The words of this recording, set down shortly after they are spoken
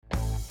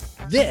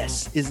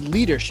This is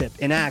Leadership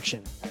in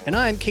Action, and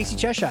I'm Casey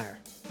Cheshire.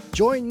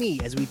 Join me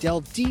as we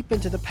delve deep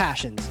into the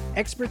passions,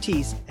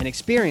 expertise, and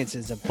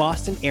experiences of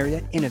Boston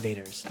area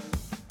innovators.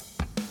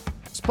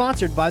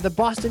 Sponsored by the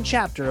Boston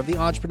chapter of the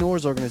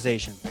Entrepreneurs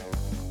Organization.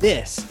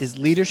 This is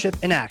Leadership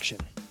in Action.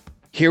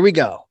 Here we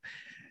go.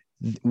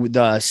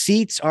 The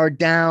seats are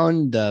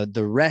down.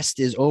 The rest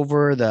is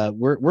over.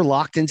 We're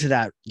locked into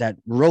that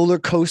roller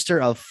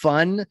coaster of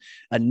fun.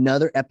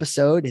 Another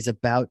episode is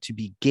about to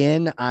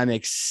begin. I'm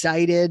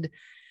excited.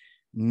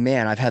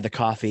 Man, I've had the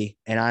coffee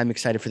and I'm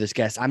excited for this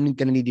guest. I'm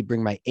going to need to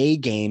bring my A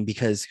game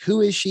because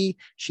who is she?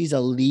 She's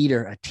a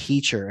leader, a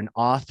teacher, an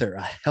author,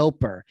 a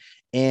helper.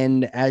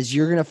 And as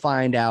you're going to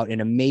find out,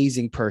 an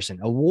amazing person,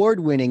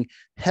 award-winning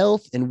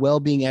health and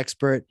well-being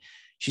expert.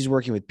 She's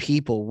working with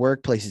people,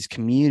 workplaces,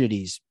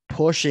 communities,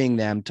 pushing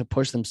them to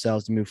push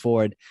themselves to move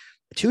forward.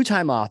 A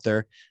two-time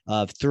author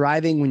of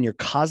Thriving When Your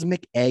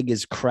Cosmic Egg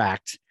is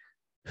Cracked.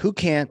 Who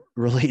can't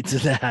relate to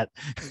that?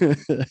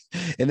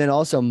 And then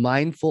also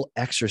Mindful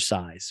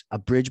Exercise, a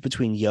bridge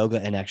between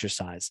yoga and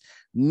exercise.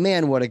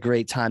 Man, what a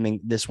great timing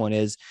this one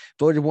is.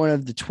 Voted one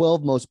of the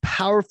 12 most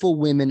powerful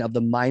women of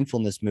the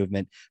mindfulness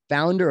movement,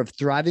 founder of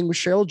Thriving with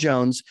Cheryl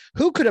Jones.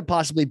 Who could it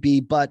possibly be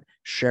but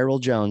Cheryl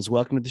Jones?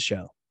 Welcome to the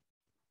show.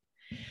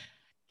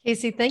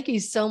 Casey, thank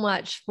you so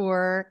much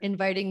for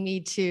inviting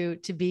me to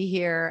be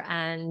here.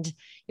 And,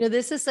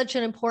 this is such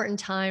an important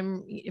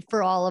time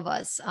for all of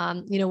us.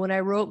 When I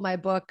wrote my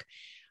book,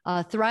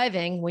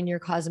 Thriving When Your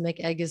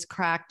Cosmic Egg is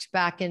Cracked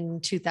back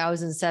in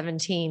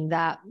 2017,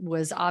 that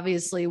was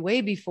obviously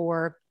way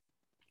before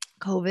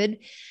COVID.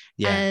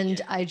 Yeah.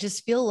 And I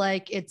just feel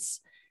like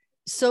it's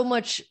so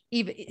much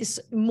it's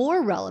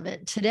more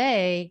relevant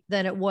today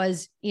than it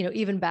was,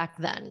 even back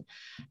then.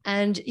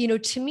 And,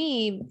 to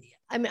me,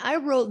 I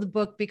wrote the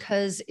book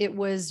because it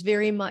was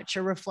very much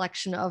a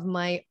reflection of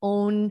my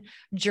own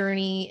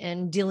journey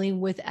and dealing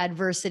with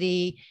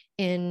adversity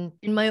in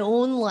my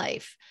own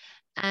life.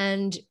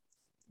 And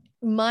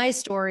my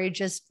story,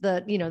 just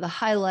the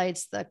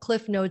highlights, the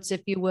cliff notes, if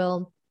you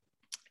will,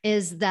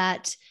 is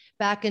that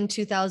back in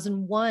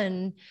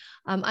 2001,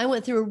 I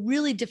went through a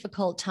really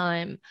difficult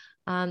time.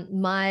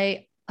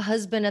 My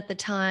husband at the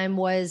time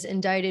was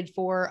indicted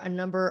for a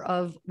number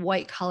of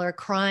white collar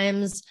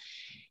crimes.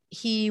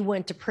 He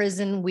went to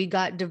prison. We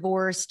got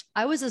divorced.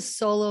 I was a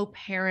solo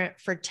parent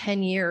for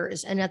 10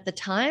 years. And at the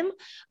time,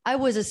 I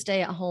was a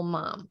stay-at-home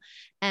mom.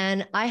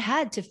 And I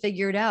had to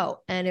figure it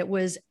out. And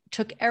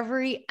took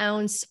every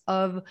ounce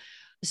of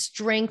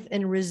strength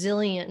and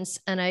resilience.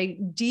 And I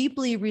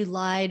deeply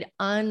relied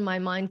on my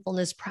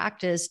mindfulness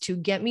practice to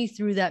get me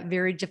through that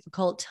very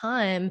difficult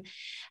time.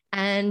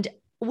 And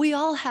we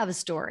all have a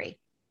story.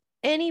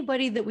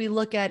 Anybody that we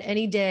look at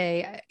any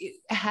day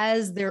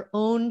has their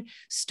own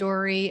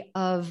story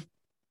of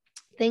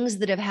things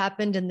that have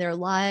happened in their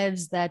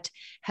lives that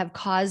have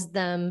caused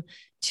them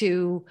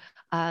to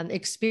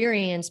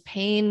experience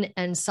pain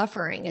and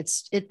suffering.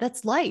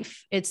 That's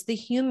life. It's the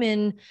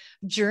human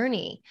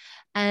journey.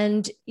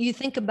 And you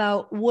think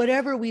about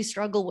whatever we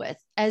struggle with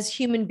as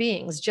human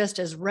beings, just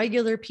as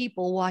regular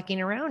people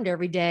walking around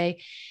every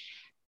day.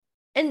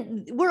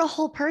 And we're a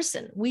whole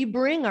person. We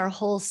bring our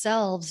whole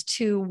selves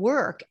to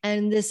work.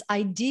 And this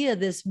idea,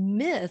 this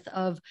myth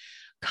of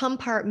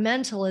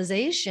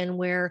compartmentalization,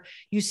 where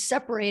you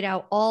separate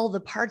out all the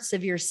parts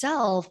of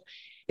yourself,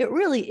 it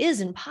really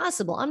isn't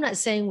possible. I'm not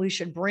saying we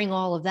should bring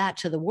all of that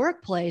to the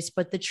workplace,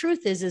 but the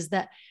truth is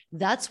that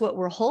that's what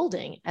we're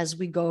holding as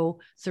we go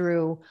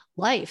through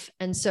life.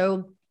 And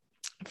so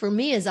for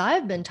me, as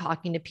I've been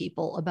talking to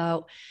people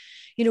about,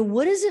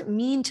 what does it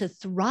mean to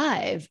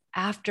thrive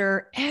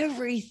after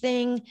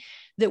everything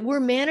that we're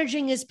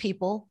managing as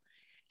people,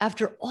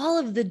 after all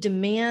of the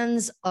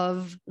demands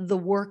of the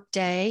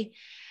workday,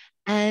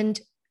 and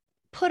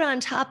put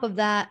on top of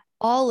that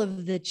all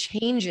of the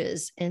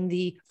changes and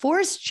the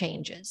forced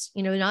changes,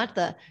 not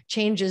the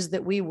changes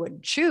that we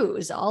would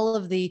choose, all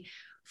of the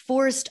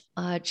forced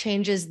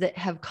changes that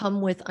have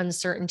come with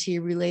uncertainty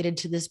related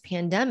to this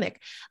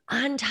pandemic,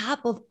 on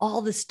top of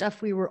all the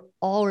stuff we were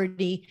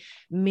already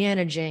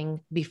managing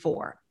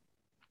before.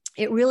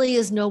 It really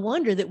is no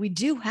wonder that we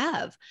do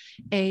have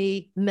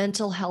a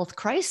mental health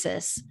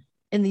crisis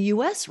in the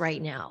US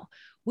right now.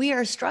 We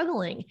are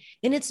struggling,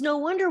 and it's no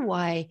wonder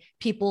why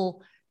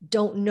people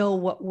don't know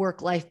what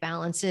work-life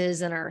balance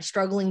is and are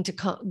struggling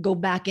to go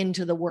back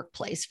into the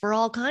workplace for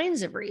all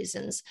kinds of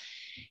reasons.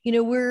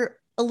 We're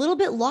a little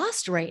bit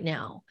lost right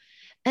now,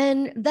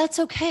 and that's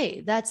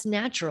okay. That's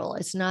natural.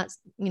 It's not,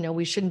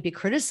 we shouldn't be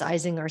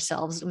criticizing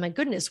ourselves. My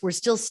goodness, we're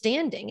still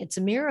standing. It's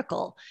a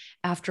miracle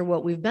after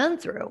what we've been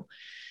through.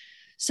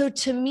 So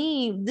to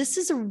me, this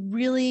is a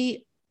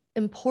really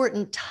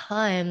important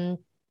time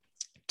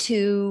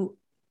to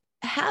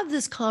have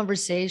this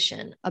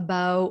conversation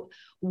about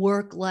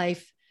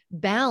work-life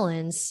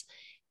balance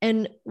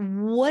and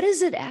what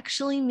does it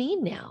actually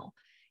mean now?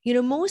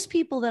 Most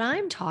people that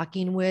I'm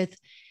talking with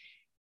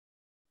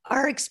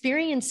are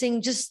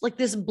experiencing just like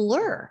this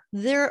blur.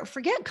 There,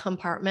 forget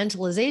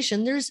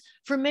compartmentalization. There's,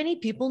 for many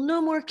people,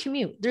 no more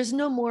commute. There's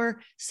no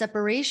more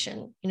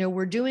separation.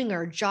 We're doing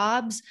our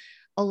jobs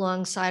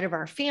alongside of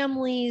our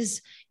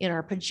families in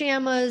our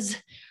pajamas,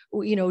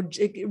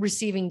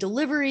 receiving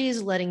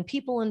deliveries, letting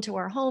people into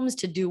our homes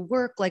to do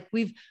work. Like,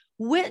 we've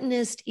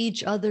witnessed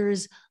each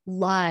other's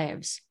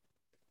lives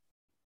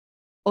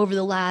over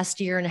the last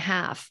year and a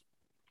half.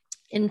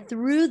 And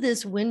through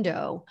this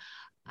window,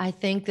 I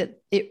think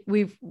that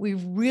we've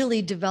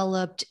really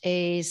developed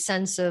a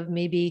sense of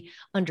maybe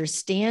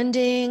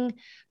understanding,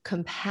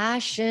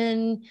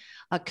 compassion,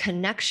 a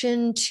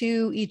connection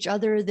to each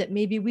other that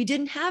maybe we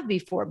didn't have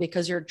before,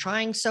 because you're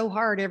trying so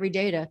hard every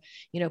day to,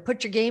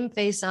 put your game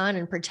face on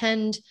and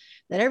pretend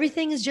that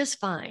everything is just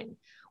fine.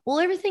 Well,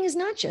 everything is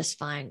not just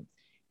fine.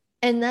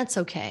 And that's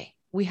okay.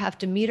 We have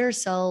to meet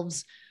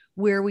ourselves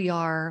where we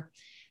are.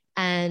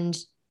 And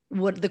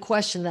what the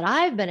question that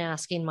I've been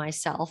asking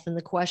myself, and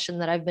the question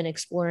that I've been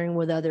exploring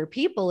with other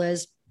people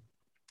is,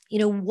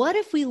 what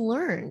if we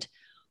learned?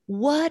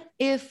 What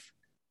if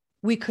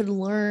we could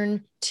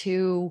learn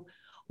to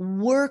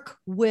work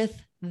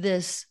with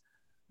this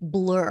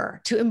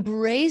blur, to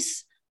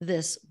embrace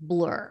this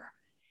blur,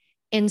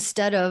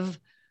 instead of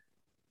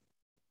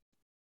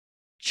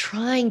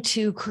trying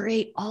to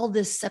create all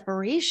this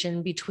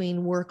separation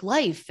between work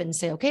life and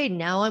say, okay,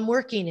 now I'm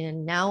working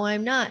and now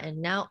I'm not.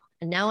 And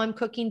now I'm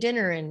cooking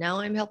dinner, and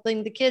now I'm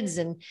helping the kids,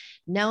 and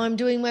now I'm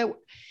doing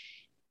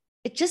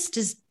it just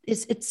is,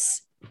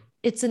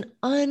 it's an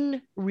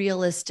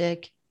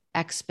unrealistic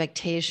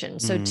expectation.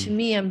 So to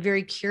me, I'm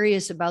very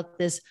curious about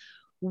this,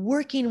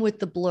 working with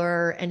the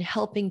blur and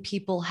helping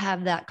people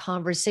have that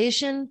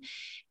conversation.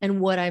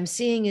 And what I'm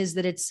seeing is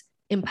that it's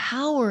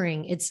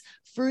empowering, it's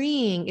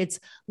freeing, it's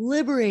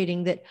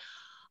liberating, that,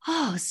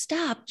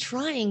 stop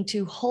trying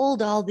to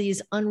hold all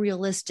these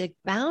unrealistic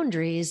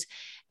boundaries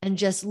and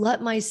just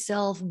let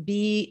myself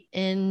be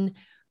in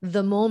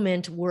the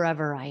moment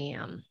wherever I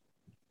am.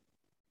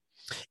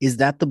 Is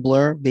that the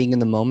blur, being in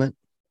the moment?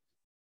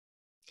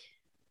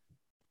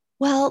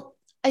 Well,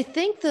 I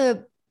think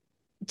to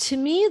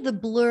me, the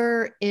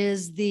blur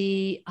is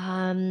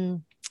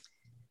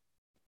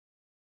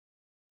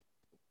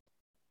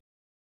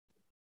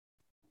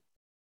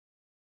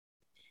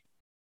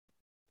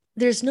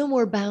there's no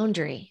more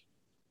boundary.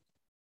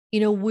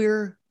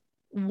 We're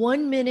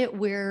 1 minute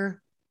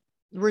we're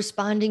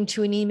responding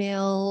to an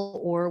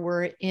email, or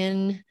we're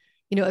in,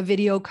 a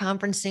video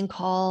conferencing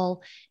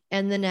call,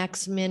 and the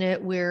next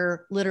minute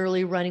we're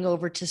literally running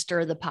over to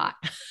stir the pot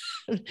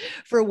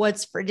for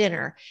what's for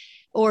dinner,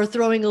 or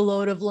throwing a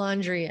load of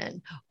laundry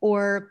in,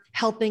 or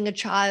helping a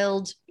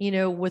child,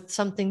 with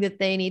something that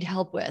they need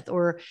help with,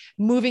 or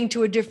moving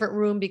to a different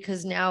room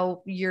because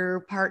now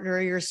your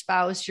partner, your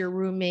spouse, your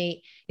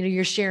roommate,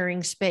 you're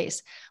sharing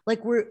space.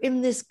 Like, we're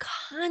in this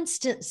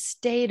constant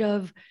state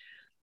of,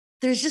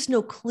 there's just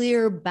no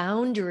clear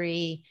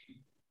boundary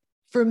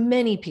for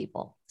many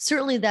people.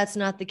 Certainly that's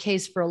not the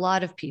case for a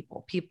lot of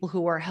people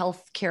who are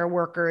healthcare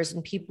workers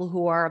and people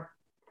who are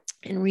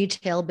in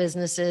retail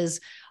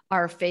businesses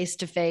are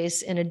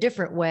face-to-face in a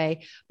different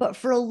way. But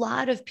for a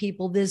lot of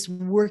people, this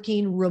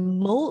working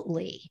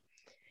remotely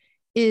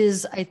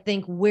is, I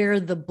think, where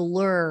the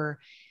blur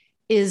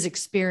is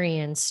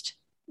experienced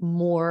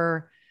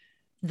more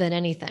than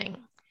anything.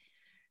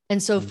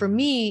 And so for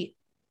me,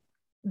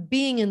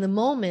 being in the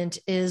moment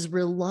is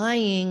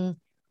relying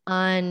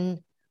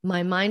on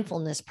my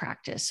mindfulness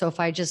practice. So if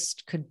I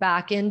just could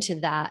back into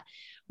that,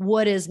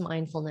 what is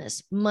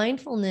mindfulness?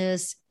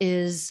 Mindfulness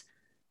is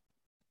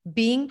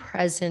being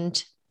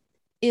present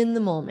in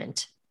the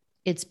moment.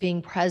 It's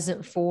being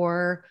present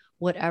for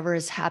whatever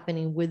is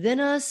happening within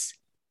us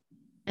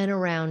and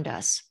around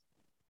us,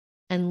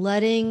 and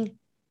letting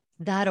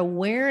that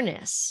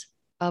awareness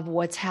of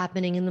what's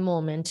happening in the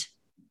moment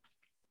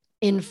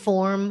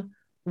inform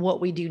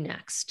what we do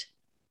next.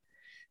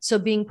 So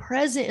being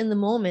present in the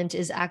moment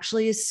is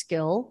actually a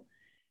skill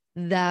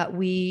that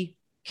we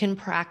can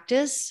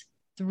practice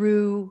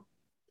through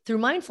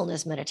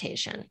mindfulness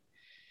meditation,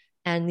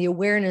 and the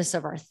awareness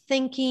of our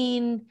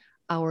thinking,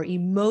 our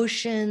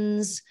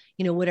emotions,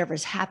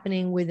 whatever's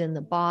happening within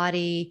the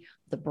body,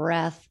 the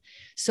breath.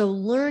 So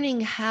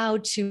learning how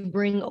to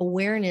bring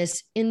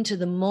awareness into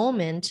the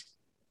moment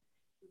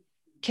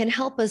can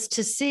help us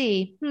to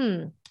see,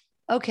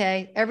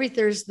 okay,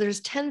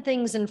 there's 10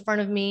 things in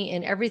front of me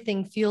and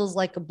everything feels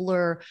like a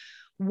blur.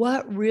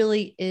 What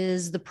really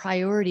is the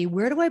priority?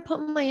 Where do I put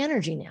my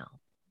energy now?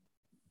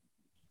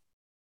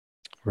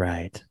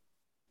 Right.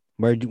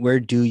 Where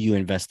do you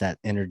invest that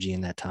energy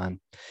and that time?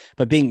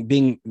 But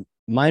being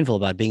mindful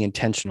about, being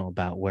intentional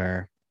about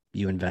where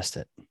you invest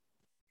it.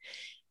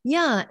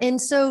 Yeah. And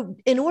so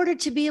in order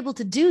to be able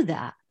to do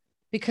that,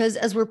 because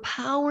as we're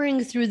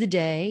powering through the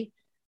day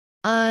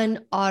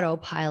on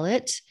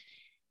autopilot,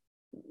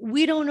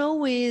 we don't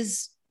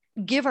always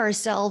give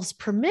ourselves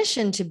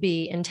permission to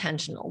be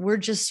intentional. We're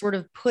just sort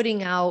of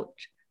putting out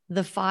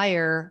the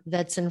fire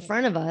that's in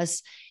front of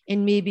us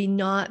and maybe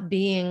not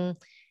being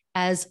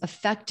as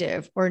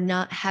effective, or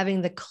not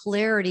having the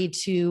clarity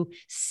to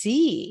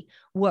see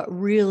what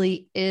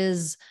really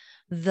is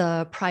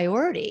the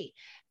priority.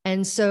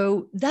 And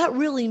so that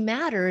really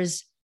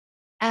matters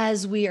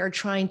as we are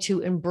trying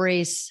to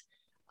embrace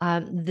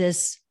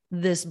this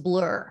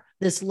blur,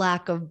 this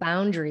lack of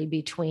boundary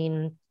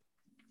between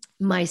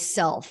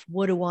myself.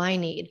 What do I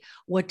need?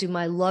 What do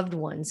my loved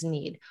ones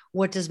need?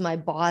 What does my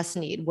boss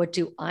need? What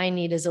do I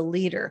need as a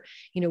leader?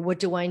 What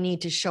do I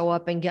need to show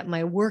up and get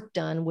my work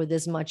done with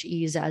as much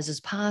ease as is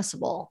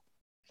possible?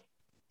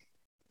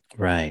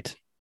 Right.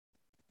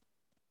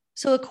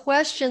 So a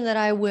question that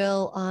I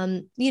will,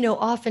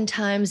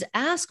 oftentimes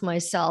ask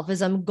myself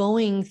as I'm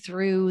going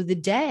through the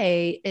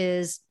day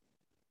is,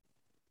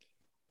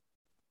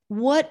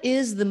 what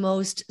is the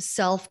most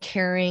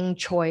self-caring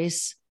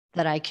choice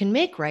that I can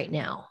make right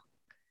now?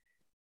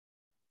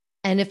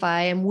 And if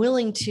I am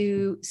willing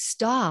to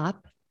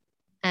stop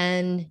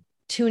and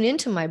tune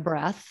into my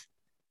breath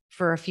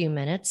for a few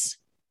minutes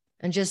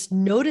and just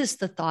notice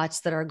the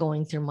thoughts that are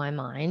going through my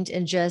mind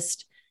and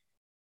just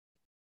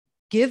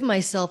give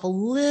myself a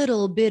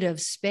little bit of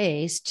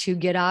space to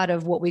get out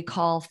of what we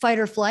call fight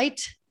or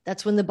flight.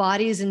 That's when the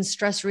body is in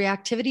stress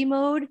reactivity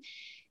mode.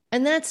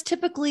 And that's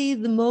typically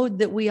the mode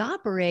that we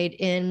operate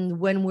in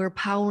when we're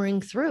powering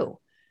through.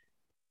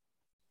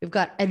 We've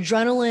got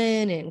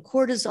adrenaline and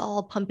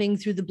cortisol pumping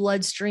through the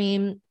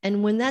bloodstream.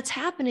 And when that's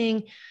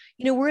happening,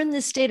 we're in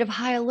this state of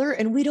high alert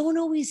and we don't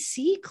always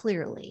see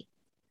clearly.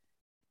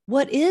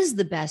 What is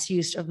the best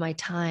use of my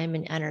time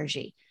and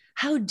energy?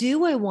 How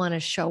do I want to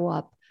show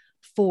up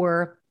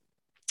for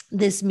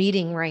this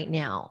meeting right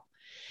now?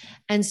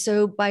 And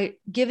so by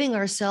giving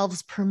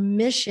ourselves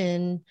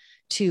permission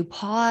to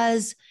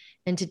pause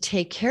and to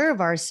take care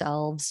of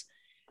ourselves,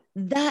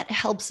 that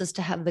helps us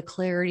to have the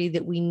clarity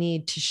that we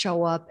need to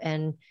show up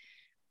and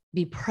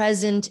be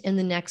present in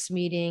the next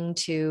meeting,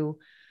 to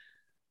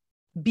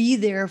be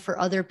there for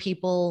other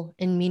people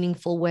in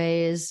meaningful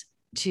ways,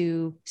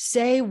 to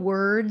say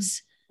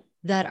words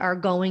that are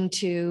going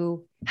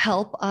to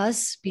help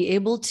us be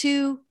able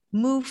to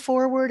move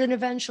forward and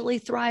eventually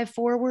thrive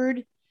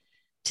forward,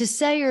 to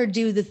say or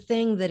do the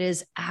thing that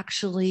is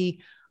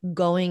actually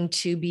going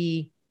to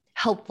be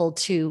helpful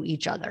to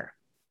each other.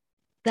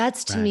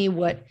 That's to me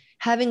what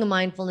having a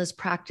mindfulness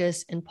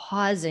practice and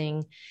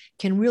pausing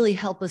can really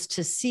help us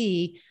to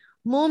see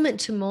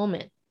moment to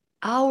moment,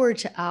 hour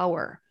to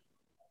hour,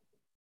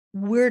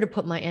 where to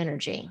put my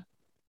energy.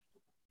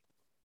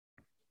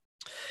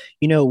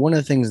 One of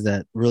the things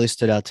that really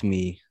stood out to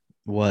me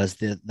was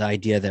the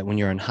idea that when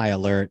you're on high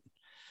alert,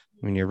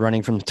 when you're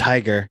running from the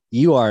tiger,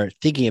 you are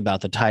thinking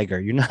about the tiger.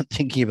 You're not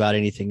thinking about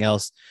anything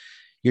else.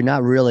 You're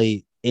not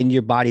really, and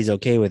your body's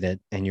okay with it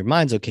and your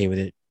mind's okay with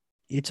it.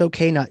 It's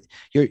okay.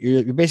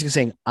 You're basically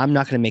saying, I'm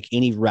not going to make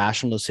any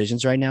rational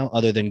decisions right now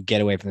other than get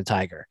away from the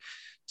tiger.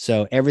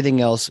 So everything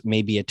else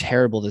may be a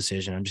terrible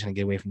decision. I'm just going to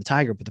get away from the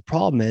tiger. But the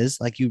problem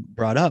is, like you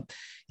brought up,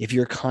 if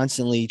you're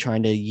constantly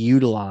trying to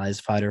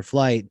utilize fight or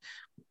flight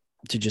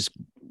to just,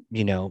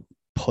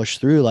 push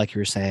through, like you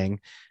were saying,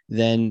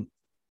 then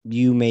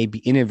you may be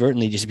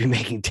inadvertently just be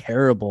making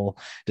terrible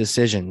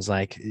decisions,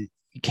 like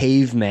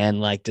caveman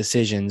like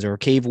decisions or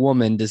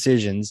cavewoman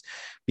decisions,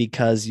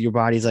 because your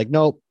body's like,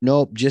 nope,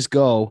 just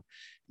go.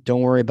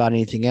 Don't worry about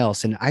anything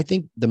else. And I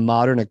think the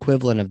modern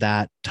equivalent of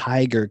that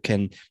tiger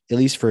can, at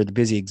least for the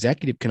busy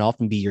executive, can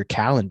often be your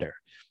calendar.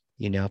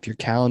 If your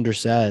calendar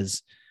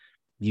says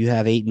you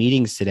have 8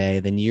 meetings today,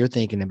 then you're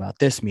thinking about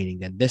this meeting,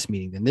 then this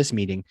meeting, then this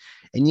meeting.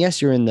 And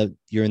yes, you're in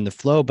the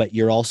flow, but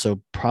you're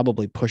also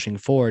probably pushing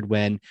forward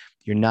when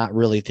you're not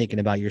really thinking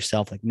about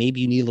yourself. Like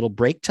maybe you need a little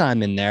break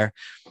time in there,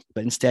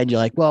 but instead you're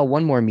like, well,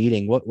 one more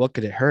meeting, what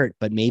could it hurt?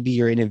 But maybe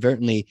you're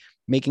inadvertently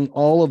making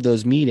all of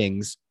those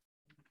meetings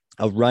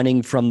a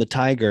running from the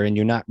tiger, and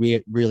you're not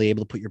really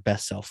able to put your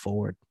best self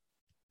forward.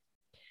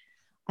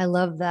 I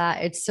love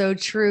that. It's so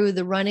true.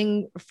 The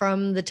running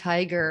from the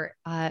tiger,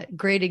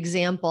 great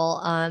example.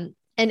 And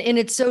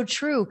it's so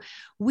true.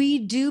 We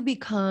do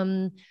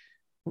become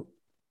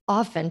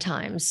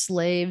oftentimes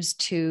slaves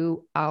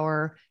to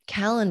our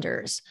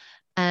calendars.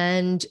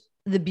 And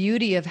the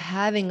beauty of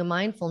having a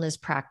mindfulness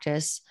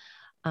practice,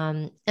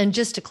 and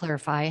just to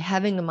clarify,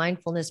 having a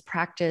mindfulness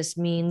practice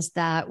means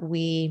that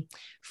we,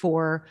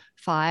 for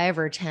 5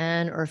 or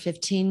 10 or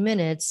 15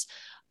 minutes,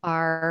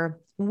 are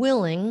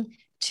willing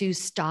to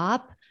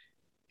stop,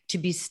 to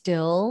be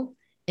still,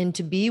 and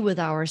to be with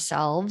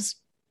ourselves,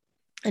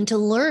 and to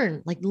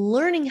learn. Like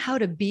learning how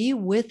to be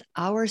with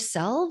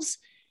ourselves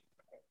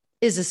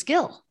is a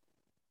skill.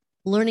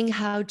 Learning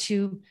how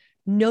to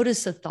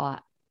notice a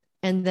thought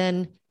and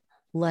then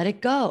let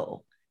it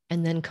go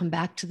and then come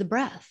back to the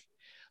breath.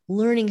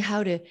 Learning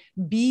how to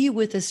be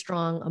with a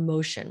strong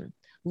emotion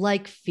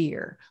like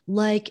fear,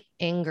 like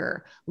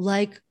anger,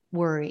 like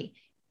worry,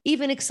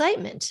 even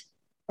excitement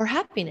or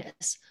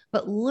happiness,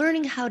 but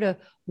learning how to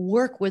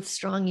work with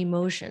strong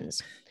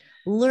emotions,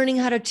 learning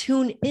how to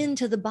tune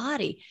into the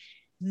body.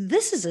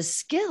 This is a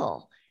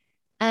skill,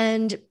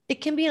 and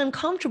it can be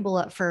uncomfortable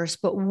at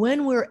first, but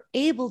when we're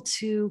able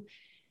to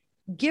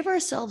give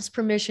ourselves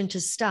permission to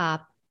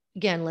stop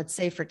again, let's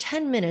say for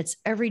 10 minutes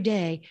every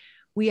day,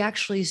 we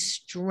actually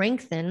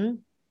strengthen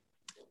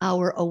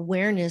our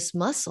awareness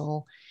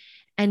muscle.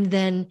 And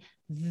then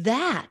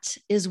that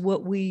is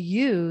what we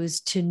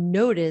use to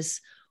notice,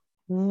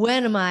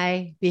 when am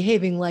I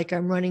behaving like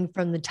I'm running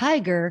from the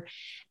tiger?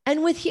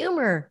 And with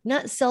humor,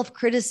 not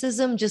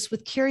self-criticism, just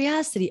with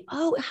curiosity.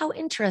 Oh, how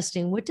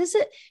interesting. What does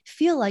it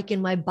feel like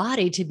in my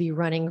body to be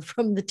running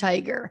from the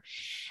tiger?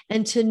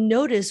 And to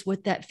notice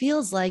what that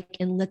feels like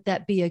and let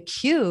that be a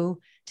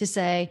cue to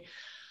say,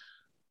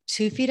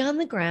 2 feet on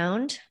the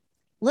ground,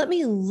 let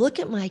me look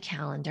at my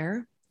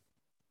calendar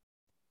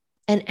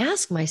and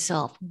ask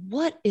myself,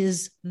 what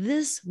is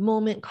this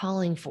moment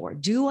calling for?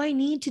 Do I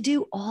need to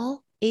do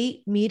all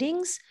 8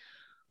 meetings?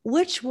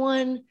 Which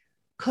one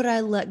could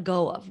I let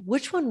go of?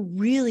 Which one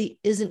really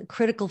isn't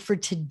critical for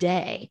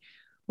today?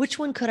 Which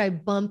one could I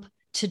bump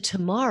to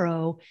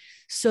tomorrow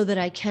so that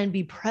I can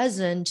be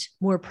present,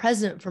 more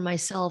present for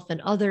myself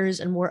and others,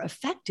 and more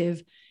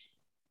effective,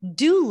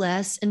 do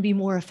less and be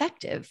more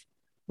effective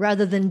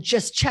rather than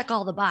just check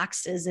all the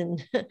boxes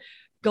and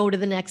go to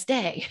the next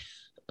day?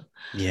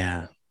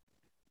 Yeah.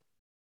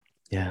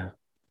 Yeah.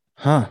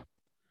 Huh.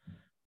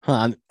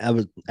 I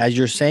was, as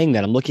you're saying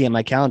that, I'm looking at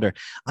my calendar.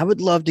 I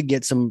would love to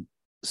get some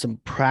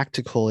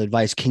practical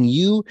advice. Can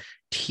you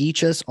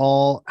teach us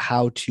all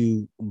how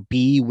to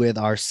be with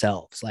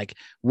ourselves? Like,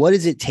 what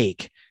does it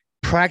take?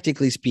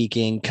 Practically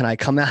speaking, can I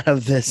come out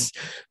of this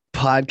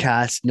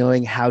podcast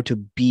knowing how to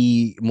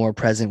be more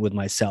present with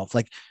myself?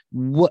 Like,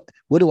 what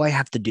do I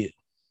have to do?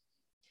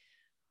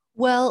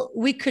 Well,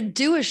 we could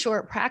do a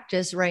short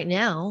practice right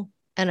now,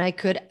 and I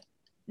could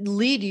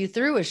lead you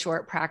through a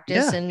short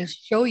practice Yeah. and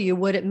show you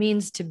what it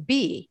means to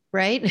be,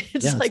 right? Yeah,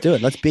 It's let's like, do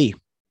it. Let's be.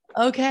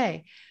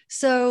 okay.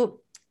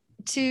 So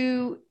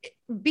to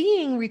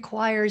being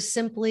requires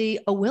simply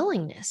a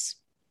willingness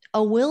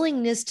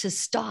to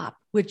stop,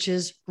 which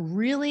is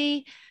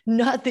really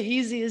not the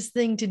easiest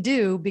thing to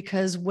do,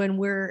 because when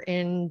we're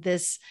in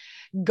this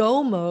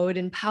go mode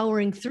and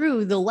powering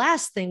through, the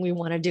last thing we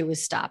want to do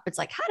is stop. It's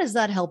like, how does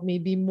that help me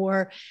be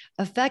more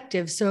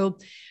effective? So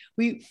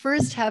we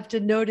first have to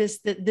notice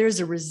that there's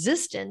a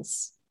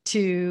resistance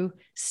to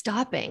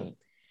stopping,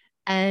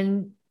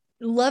 and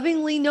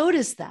lovingly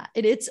notice that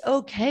it's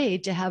okay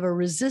to have a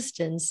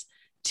resistance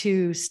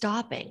to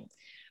stopping.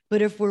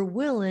 But if we're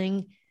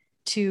willing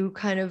to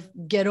kind of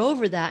get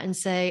over that and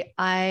say,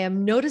 I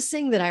am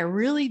noticing that I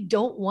really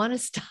don't want to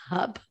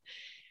stop,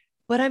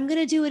 but I'm going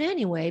to do it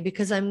anyway,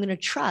 because I'm going to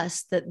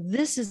trust that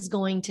this is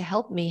going to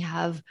help me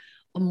have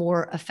a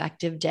more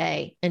effective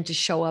day and to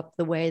show up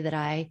the way that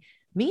I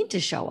mean to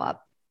show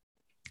up.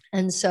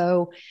 And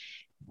so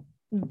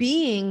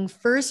being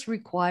first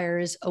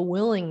requires a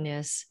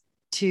willingness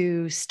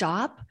to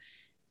stop.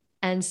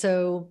 And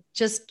so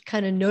just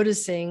kind of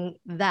noticing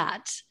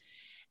that.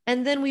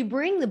 And then we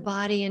bring the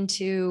body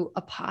into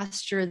a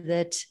posture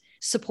that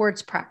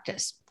supports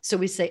practice. So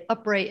we say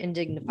upright and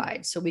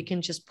dignified. So we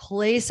can just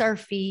place our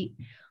feet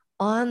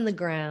on the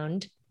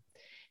ground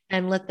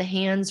and let the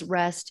hands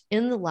rest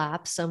in the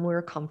lap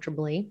somewhere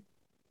comfortably,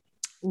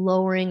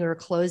 lowering or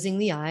closing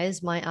the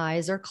eyes. My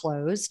eyes are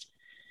closed.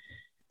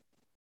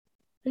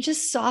 And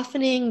just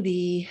softening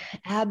the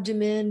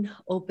abdomen,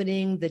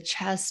 opening the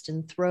chest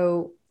and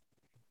throat,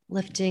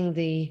 lifting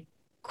the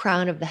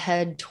crown of the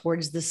head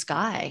towards the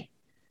sky.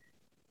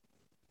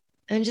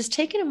 And just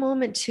taking a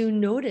moment to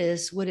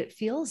notice what it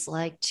feels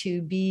like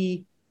to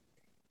be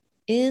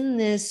in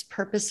this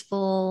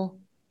purposeful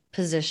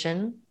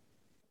position,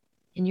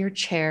 in your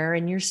chair,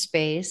 in your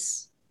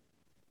space.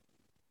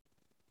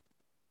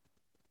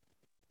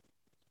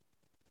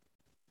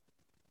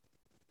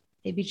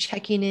 Maybe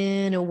checking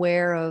in,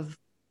 aware of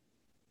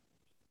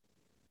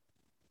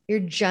your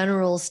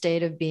general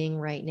state of being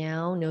right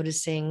now,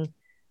 noticing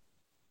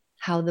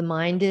how the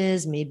mind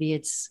is. Maybe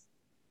it's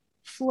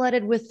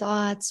flooded with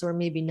thoughts, or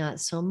maybe not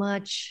so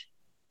much.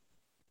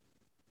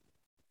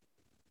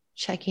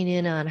 Checking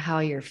in on how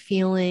you're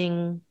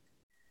feeling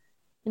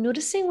and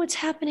noticing what's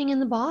happening in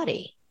the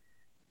body.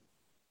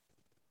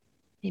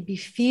 Maybe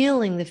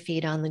feeling the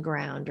feet on the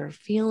ground or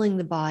feeling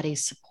the body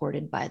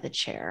supported by the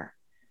chair,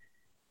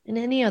 and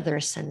any other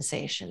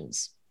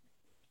sensations.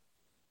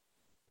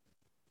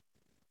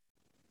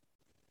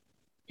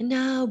 And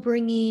now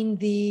bringing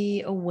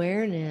the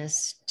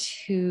awareness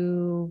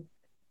to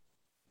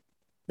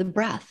the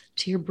breath,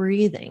 to your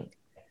breathing,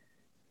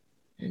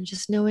 and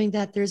just knowing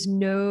that there's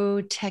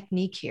no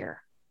technique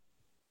here.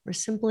 We're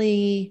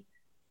simply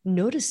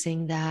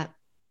noticing that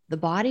the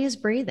body is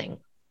breathing.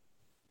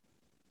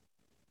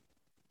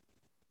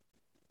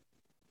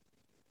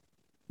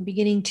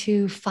 Beginning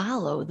to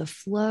follow the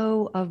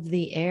flow of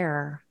the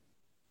air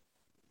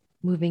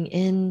moving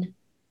in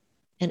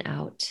and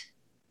out.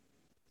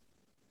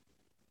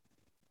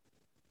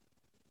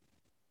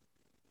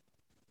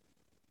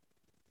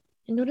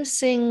 And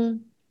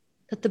noticing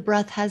that the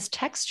breath has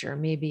texture.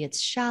 Maybe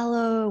it's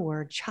shallow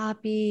or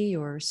choppy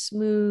or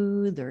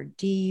smooth or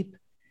deep.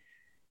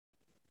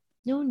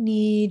 No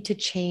need to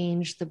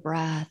change the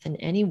breath in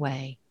any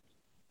way.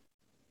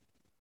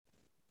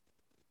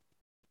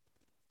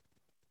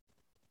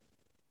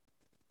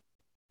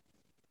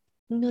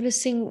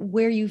 Noticing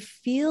where you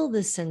feel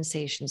the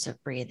sensations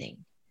of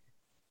breathing.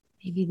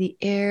 Maybe the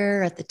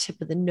air at the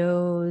tip of the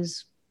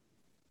nose,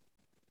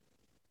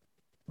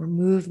 or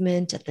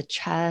movement at the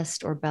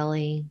chest or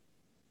belly.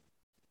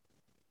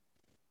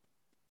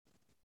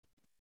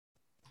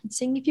 And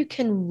seeing if you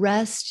can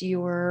rest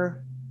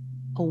your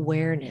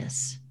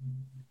awareness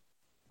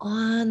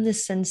on the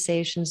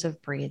sensations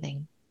of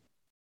breathing.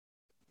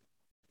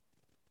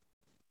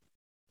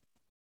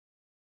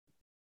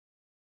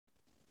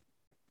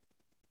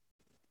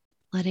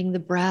 Letting the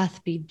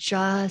breath be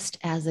just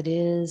as it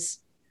is.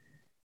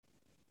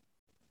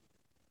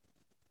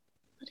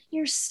 Letting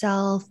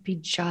yourself be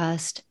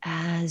just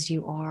as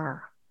you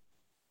are.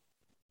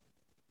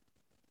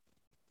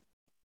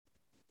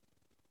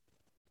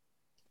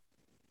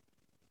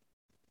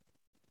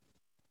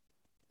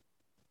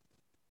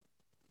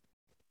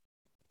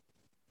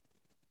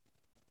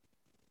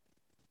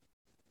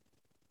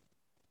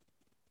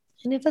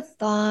 And if a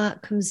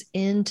thought comes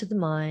into the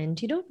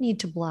mind, you don't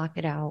need to block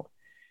it out.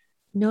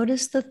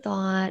 Notice the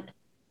thought,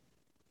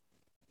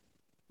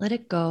 let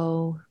it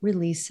go,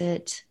 release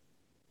it,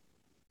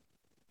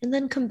 and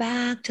then come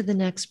back to the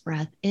next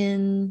breath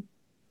in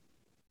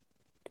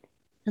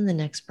and the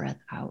next breath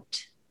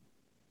out.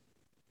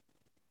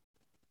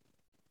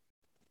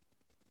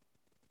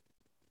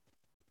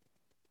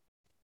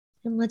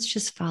 And let's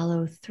just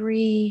follow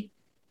 3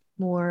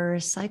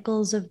 more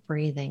cycles of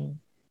breathing,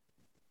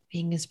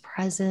 being as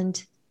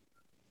present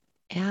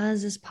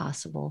as is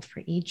possible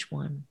for each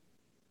one.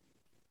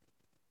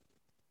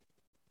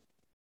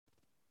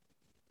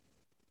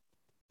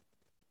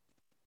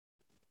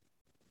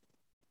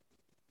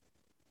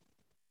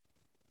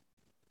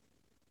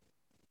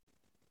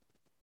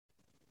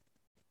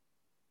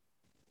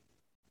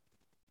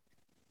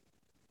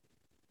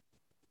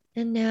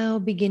 And now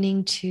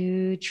beginning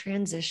to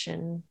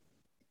transition,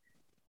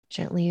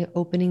 gently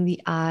opening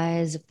the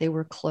eyes if they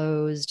were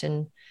closed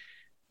and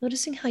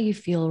noticing how you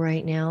feel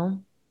right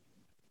now,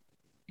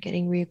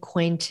 getting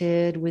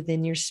reacquainted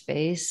within your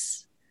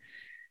space.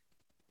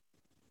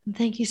 And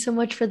thank you so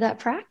much for that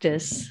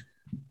practice.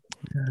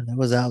 Yeah, that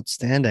was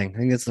outstanding. I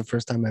think it's the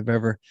first time I've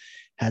ever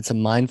had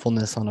some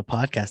mindfulness on a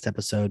podcast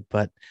episode,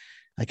 but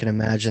I can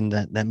imagine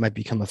that that might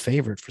become a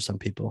favorite for some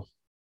people.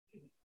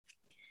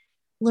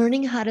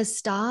 Learning how to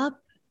stop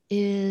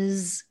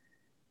is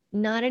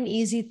not an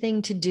easy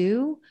thing to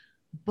do,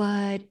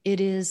 but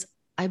it is,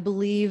 I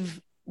believe,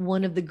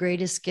 one of the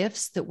greatest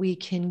gifts that we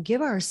can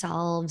give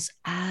ourselves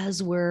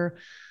as we're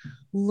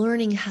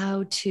learning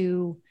how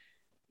to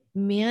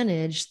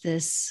manage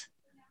this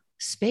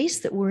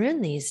space that we're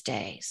in these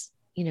days.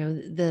 You know,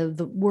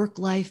 the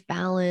work-life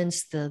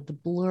balance, the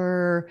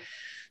blur,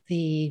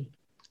 the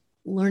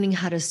learning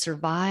how to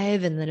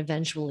survive and then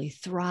eventually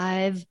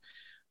thrive.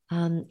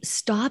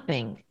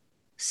 Stopping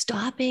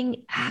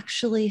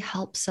actually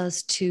helps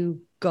us to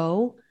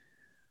go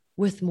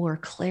with more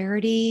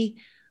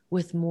clarity,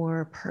 with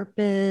more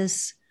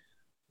purpose,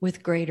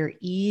 with greater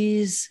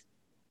ease,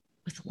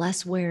 with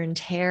less wear and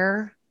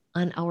tear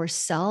on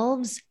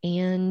ourselves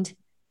and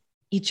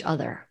each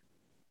other.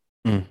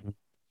 Mm-hmm.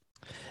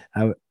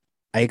 I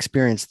I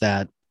experienced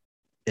that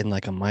in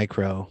like a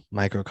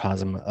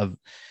microcosm of,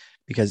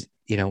 because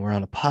we're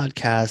on a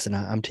podcast and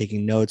I'm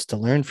taking notes to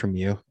learn from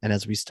you. And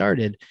as we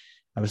started,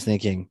 I was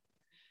thinking,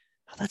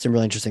 oh, that's a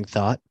really interesting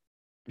thought.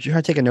 Should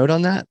I take a note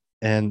on that?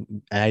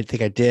 And I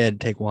think I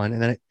did take one,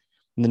 and then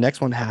and the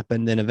next one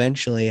happened. And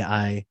eventually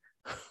I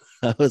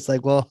was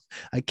like, well,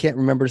 I can't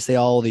remember to say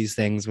all of these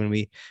things when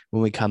we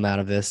come out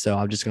of this. So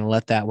I'm just going to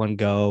let that one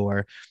go.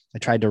 Or I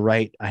tried to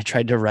write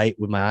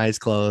with my eyes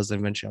closed. And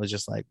eventually I was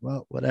just like,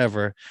 well,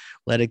 whatever,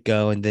 let it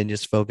go. And then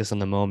just focus on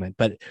the moment.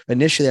 But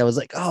initially I was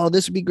like, oh,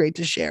 this would be great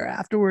to share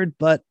afterward,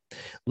 but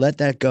let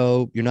that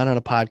go. You're not on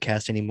a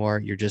podcast anymore.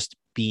 You're just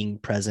being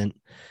present.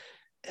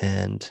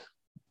 And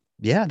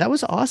yeah, that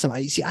was awesome.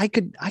 I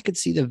could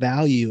see the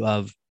value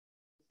of,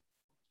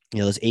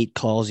 those 8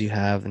 calls you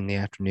have in the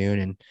afternoon,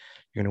 and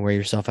you're going to wear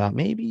yourself out.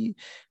 Maybe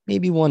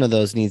one of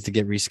those needs to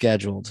get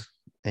rescheduled,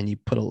 and you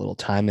put a little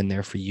time in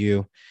there for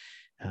you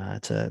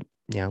to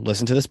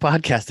listen to this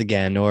podcast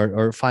again,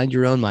 or find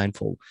your own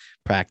mindful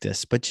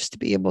practice. But just to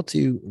be able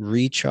to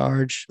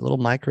recharge, a little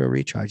micro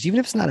recharge, even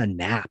if it's not a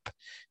nap,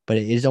 but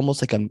it is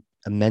almost like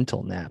a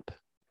mental nap.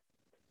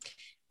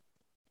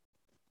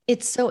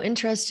 It's so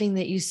interesting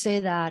that you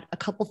say that. A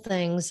couple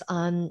things.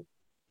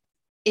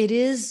 It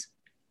is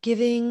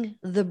giving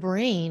the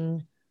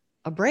brain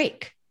a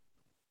break.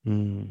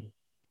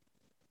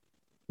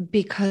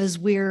 Because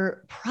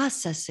we're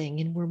processing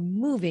and we're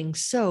moving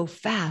so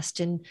fast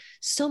and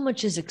so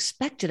much is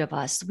expected of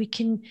us. We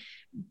can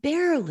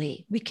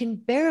barely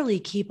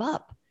keep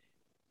up.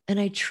 And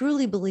I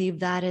truly believe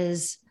that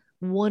is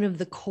one of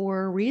the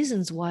core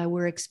reasons why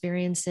we're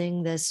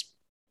experiencing this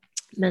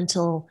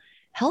mental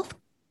health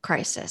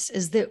crisis,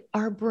 is that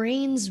our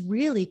brains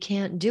really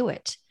can't do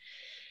it.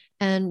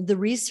 And the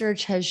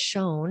research has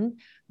shown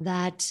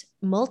that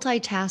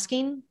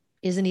multitasking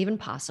isn't even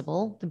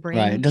possible. The brain,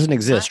 right? It doesn't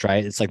exist,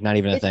 right? It's like not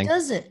even a it thing.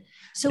 doesn't.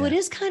 So it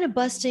is kind of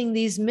busting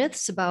these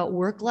myths about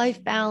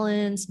work-life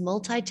balance,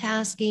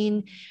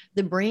 multitasking.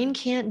 The brain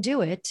can't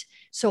do it.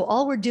 So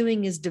all we're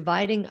doing is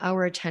dividing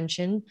our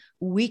attention,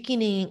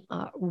 weakening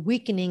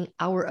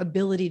our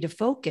ability to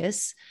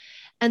focus,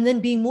 and then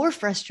being more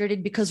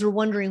frustrated because we're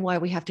wondering why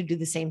we have to do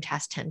the same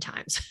task 10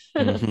 times.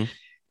 Mm-hmm.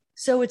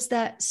 So it's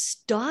that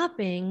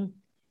stopping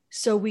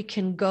so we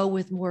can go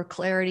with more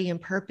clarity and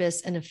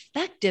purpose and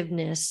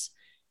effectiveness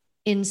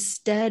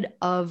instead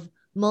of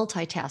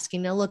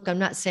multitasking. Now, look, I'm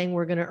not saying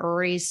we're going to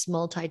erase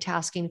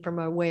multitasking from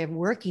our way of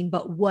working,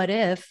 but what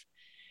if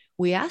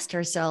we asked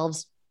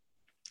ourselves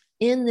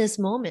in this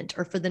moment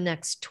or for the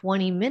next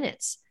 20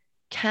 minutes,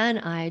 can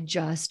I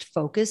just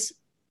focus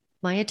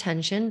my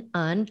attention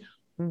on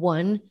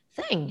one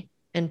thing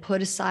and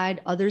put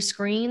aside other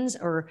screens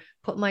or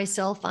put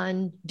myself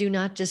on do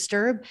not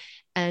disturb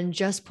and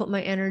just put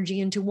my energy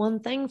into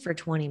one thing for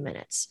 20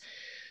 minutes?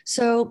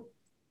 So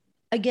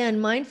again,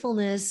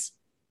 mindfulness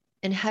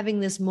and having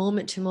this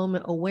moment to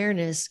moment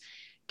awareness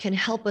can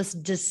help us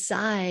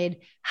decide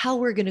how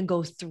we're going to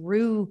go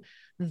through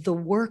the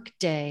work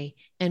day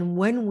and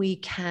when we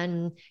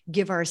can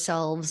give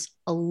ourselves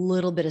a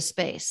little bit of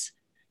space.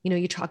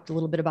 You talked a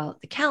little bit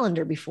about the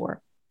calendar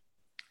before.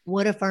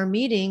 What if our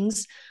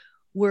meetings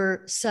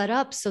were set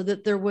up so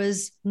that there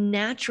was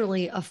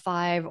naturally a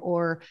 5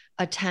 or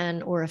a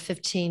 10 or a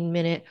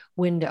 15-minute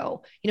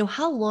window?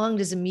 How long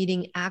does a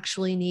meeting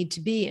actually need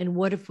to be? And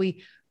what if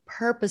we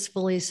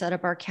purposefully set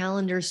up our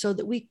calendar so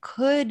that we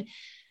could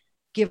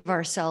give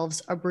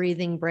ourselves a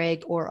breathing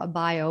break or a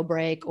bio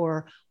break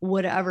or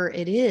whatever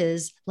it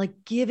is,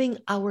 like giving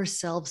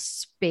ourselves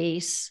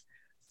space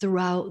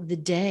throughout the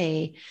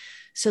day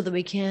so that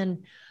we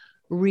can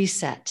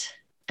reset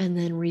and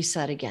then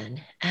reset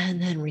again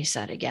and then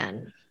reset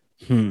again.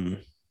 Any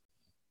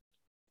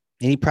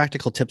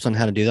practical tips on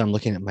how to do that? I'm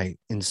looking at my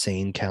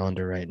insane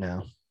calendar right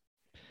now.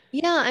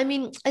 Yeah,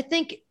 I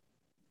think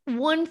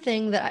one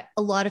thing that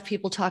a lot of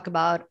people talk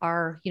about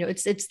are,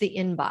 it's the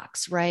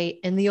inbox, right?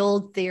 And the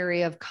old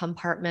theory of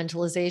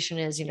compartmentalization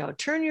is,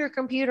 turn your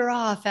computer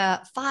off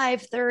at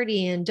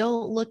 5:30 and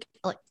don't look.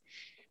 Like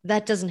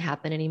that doesn't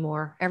happen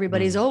anymore.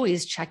 Everybody's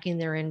always checking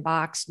their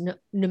inbox,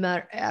 no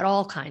matter at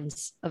all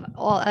kinds of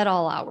at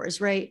all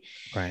hours, right?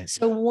 Right.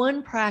 So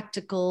one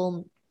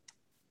practical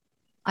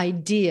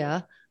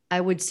idea I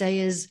would say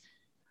is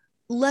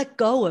let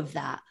go of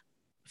that,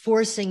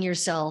 forcing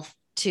yourself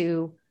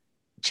to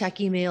check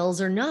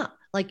emails or not.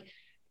 Like,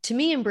 to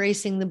me,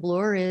 embracing the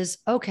blur is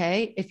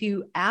okay. If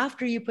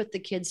after you put the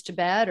kids to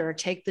bed or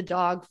take the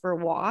dog for a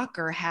walk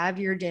or have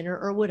your dinner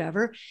or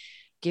whatever,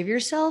 give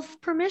yourself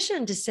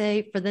permission to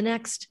say for the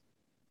next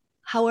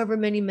however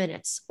many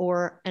minutes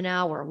or an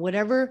hour,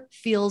 whatever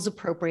feels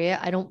appropriate.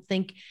 I don't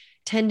think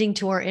tending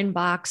to our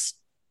inbox,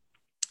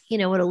 at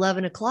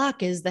 11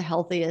 o'clock is the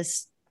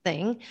healthiest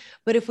thing.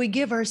 But if we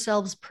give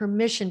ourselves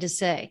permission to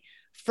say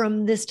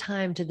from this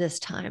time to this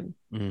time,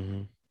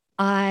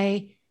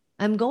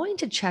 I'm going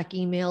to check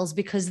emails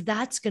because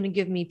that's going to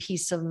give me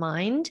peace of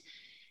mind,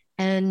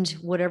 and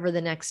whatever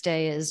the next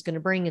day is going to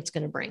bring, it's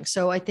going to bring.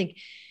 So I think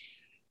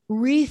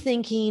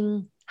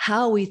rethinking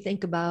how we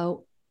think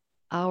about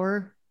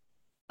our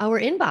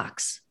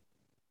inbox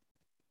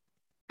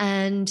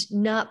and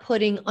not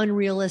putting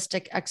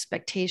unrealistic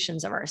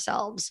expectations of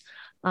ourselves.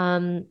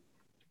 As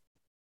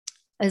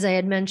I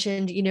had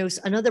mentioned,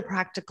 another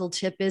practical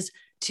tip is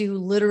to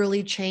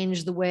literally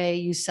change the way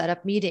you set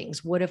up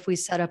meetings. What if we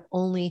set up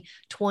only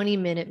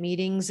 20-minute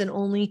meetings and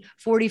only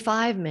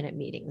 45-minute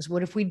meetings?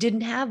 What if we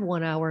didn't have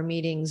 1-hour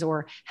meetings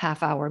or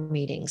half-hour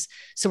meetings?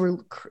 So we're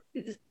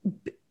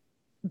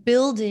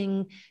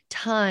building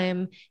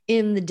time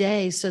in the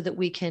day so that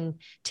we can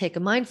take a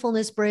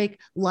mindfulness break,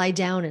 lie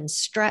down and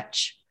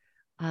stretch,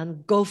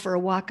 go for a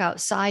walk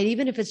outside,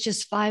 even if it's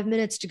just 5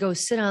 minutes to go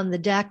sit on the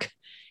deck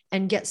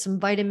and get some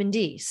vitamin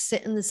D,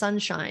 sit in the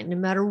sunshine, no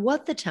matter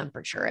what the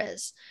temperature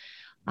is.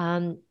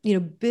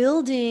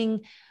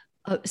 Building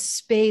a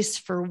space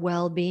for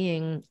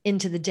well-being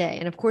into the day.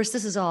 And of course,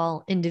 this is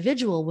all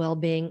individual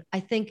well-being.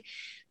 I think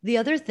the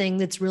other thing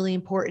that's really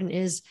important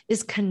is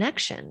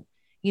connection.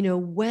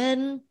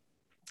 When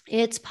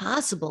it's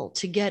possible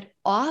to get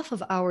off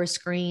of our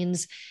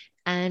screens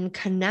and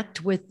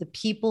connect with the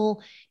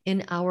people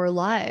in our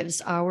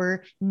lives,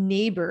 our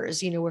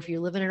neighbors, if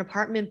you live in an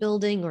apartment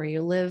building or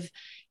you live,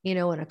 in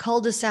a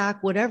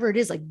cul-de-sac, whatever it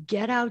is, like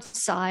get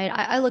outside.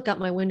 I look out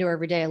my window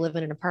every day. I live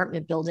in an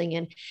apartment building,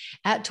 and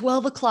at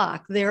 12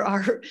 o'clock, there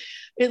are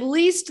at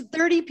least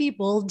 30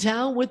 people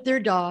down with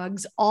their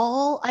dogs.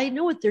 I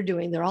know what they're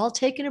doing. They're all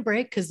taking a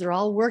break because they're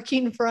all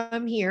working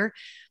from here,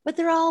 but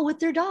they're all with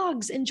their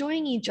dogs,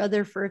 enjoying each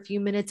other for a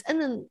few minutes.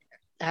 And then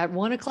at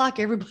 1 o'clock,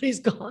 everybody's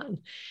gone.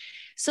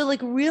 So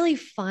like really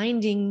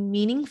finding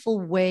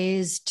meaningful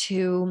ways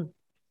to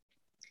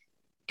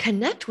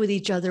connect with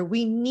each other.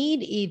 We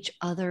need each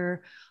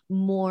other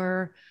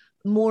more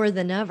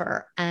than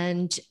ever.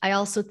 And I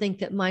also think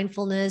that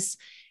mindfulness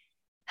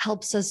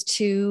helps us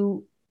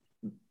to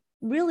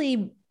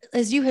really,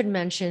 as you had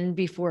mentioned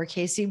before,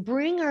 Casey,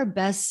 bring our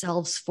best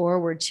selves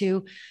forward,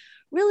 to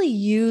really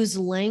use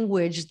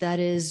language that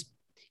is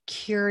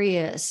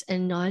curious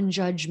and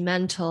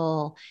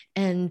non-judgmental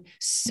and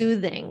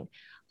soothing.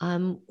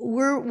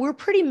 We're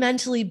pretty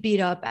mentally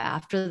beat up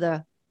after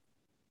the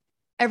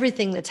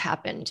everything that's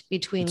happened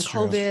between It's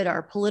true. COVID,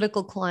 our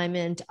political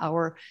climate,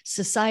 our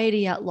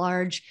society at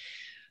large.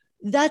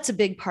 That's a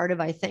big part of,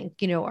 I think,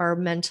 our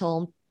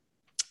mental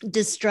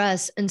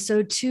distress. And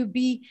so to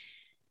be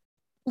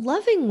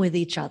loving with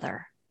each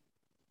other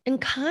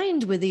and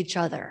kind with each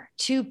other,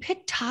 to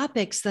pick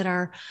topics that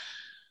are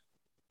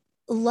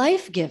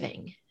life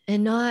giving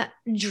and not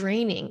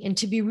draining, and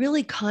to be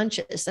really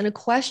conscious. And a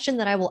question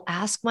that I will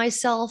ask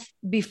myself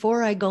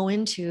before I go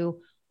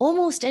into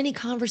almost any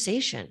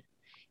conversation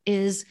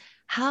is,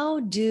 how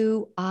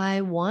do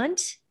I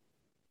want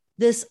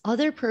this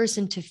other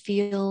person to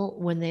feel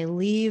when they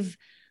leave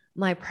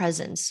my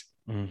presence?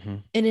 Mm-hmm.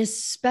 And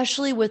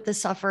especially with the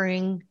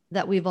suffering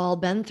that we've all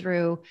been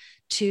through,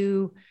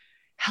 to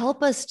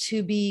help us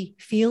to be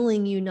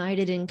feeling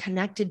united and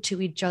connected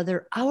to each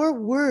other, our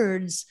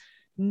words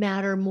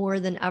matter more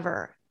than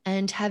ever.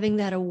 And having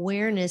that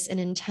awareness and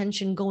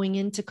intention going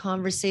into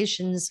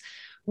conversations,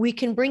 we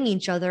can bring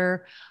each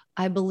other,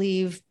 I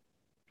believe,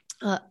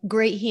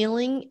 great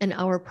healing, and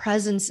our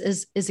presence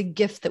is a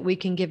gift that we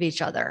can give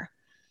each other.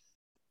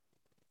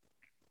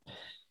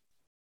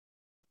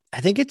 I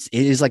think it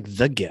is like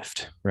the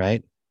gift,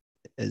 right?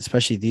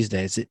 Especially these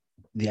days,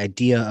 the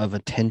idea of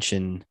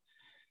attention.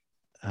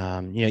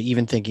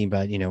 Even thinking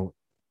about,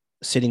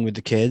 sitting with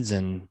the kids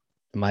and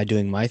am I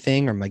doing my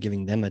thing or am I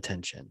giving them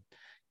attention?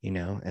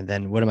 And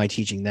then what am I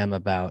teaching them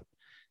about,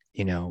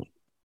 the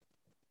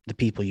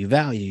people you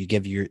value?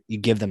 You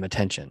give them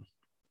attention.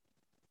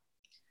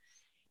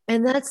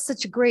 And that's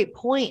such a great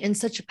point and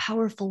such a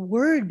powerful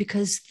word,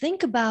 because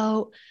think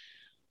about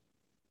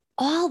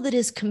all that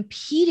is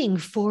competing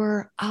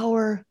for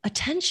our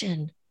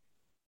attention.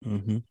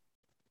 Mm-hmm.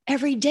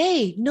 Every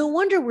day. No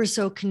wonder we're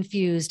so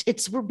confused.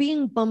 We're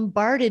being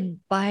bombarded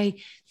by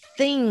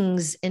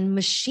things and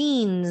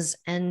machines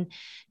and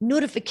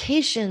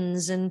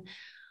notifications, and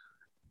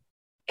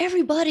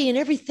everybody and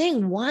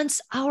everything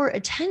wants our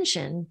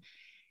attention.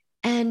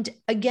 And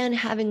again,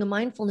 having a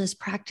mindfulness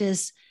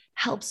practice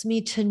helps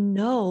me to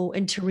know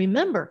and to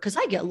remember, because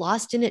I get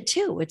lost in it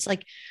too. It's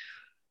like,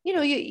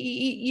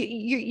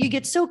 you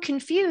get so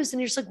confused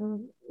and you're just like,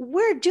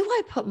 where do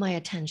I put my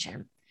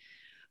attention?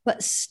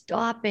 But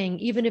stopping,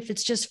 even if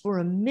it's just for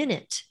a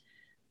minute,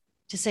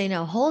 to say,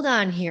 now, hold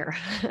on here.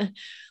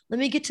 Let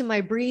me get to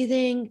my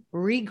breathing,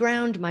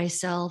 reground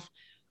myself.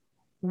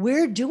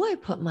 Where do I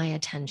put my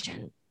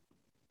attention?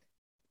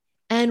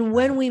 And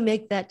when we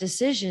make that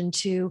decision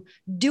to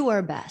do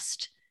our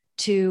best,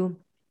 to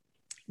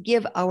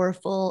give our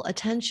full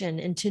attention,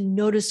 and to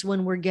notice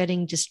when we're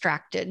getting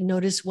distracted,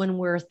 notice when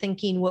we're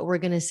thinking what we're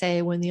going to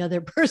say when the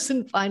other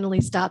person finally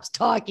stops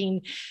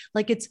talking,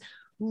 like it's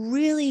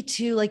really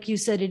to, like you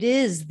said, it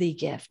is the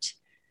gift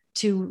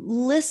to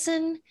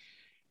listen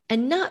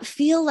and not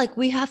feel like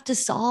we have to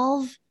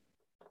solve,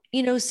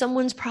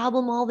 someone's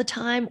problem all the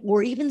time,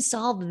 or even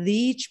solve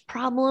the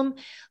problem.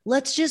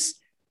 Let's just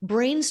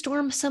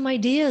brainstorm some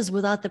ideas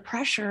without the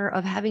pressure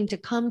of having to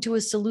come to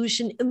a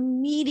solution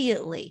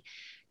immediately.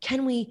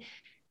 Can we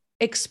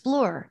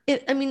explore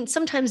it? I mean,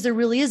 sometimes there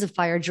really is a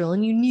fire drill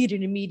and you need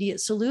an immediate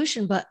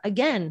solution. But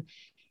again,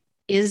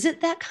 is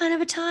it that kind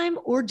of a time,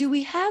 or do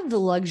we have the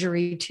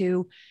luxury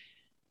to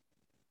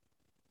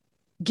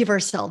give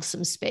ourselves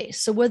some space?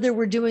 So whether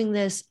we're doing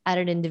this at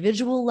an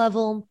individual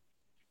level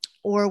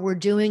or we're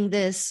doing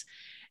this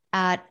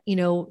at,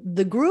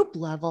 the group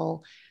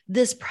level,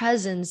 this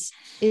presence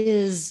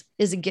is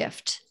a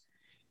gift.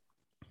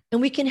 And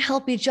we can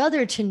help each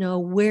other to know,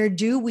 where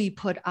do we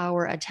put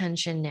our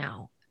attention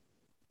now?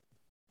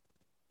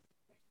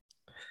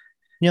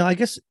 I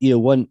guess,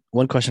 one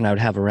question I would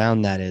have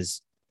around that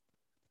is,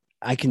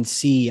 I can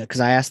see, because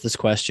I asked this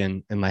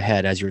question in my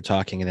head as you were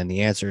talking, and then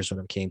the answer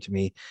sort of came to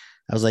me.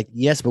 I was like,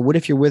 yes, but what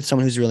if you're with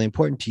someone who's really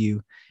important to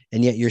you,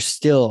 and yet you're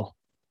still,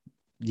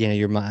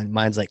 your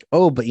mind's like,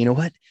 oh, but you know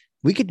what?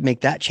 We could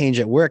make that change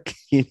at work.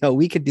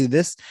 We could do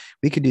this.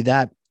 We could do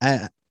that.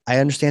 I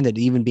understand that,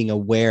 even being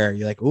aware,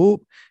 you're like, oh,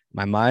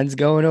 my mind's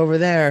going over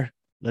there.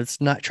 Let's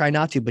not try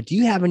not to. But do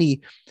you have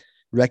any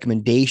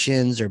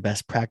recommendations or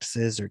best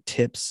practices or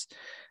tips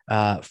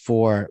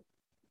for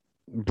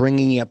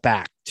bringing it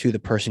back to the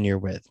person you're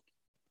with?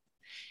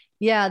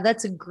 Yeah,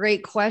 that's a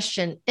great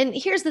question. And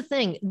here's the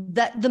thing,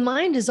 that the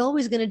mind is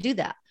always going to do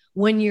that.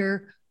 When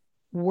you're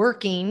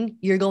working,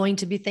 you're going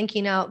to be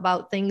thinking out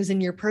about things in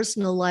your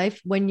personal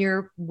life. When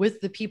you're with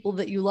the people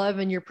that you love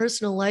in your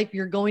personal life,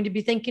 you're going to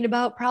be thinking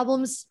about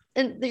problems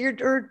and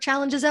or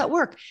challenges at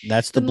work.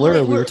 That's the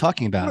blur we were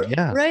talking about.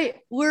 Yeah. Right.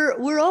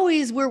 We're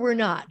always where we're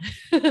not.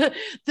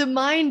 The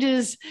mind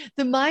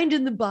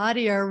and the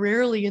body are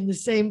rarely in the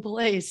same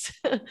place.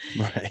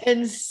 Right.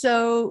 And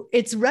so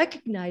it's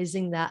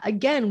recognizing that,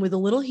 again, with a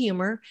little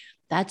humor.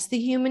 That's the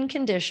human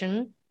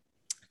condition.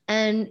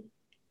 And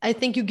I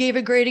think you gave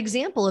a great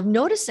example of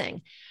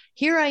noticing.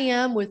 Here I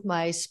am with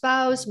my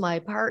spouse, my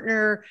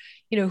partner,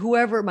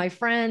 whoever, my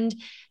friend,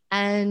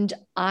 and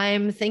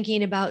I'm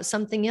thinking about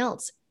something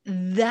else.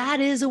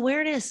 That is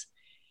awareness.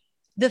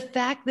 The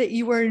fact that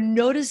you are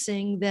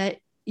noticing that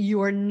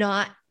you are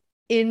not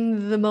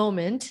in the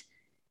moment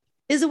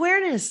is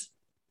awareness.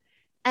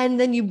 And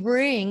then you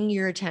bring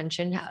your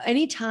attention,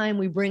 anytime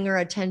we bring our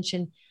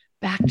attention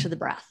back to the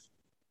breath,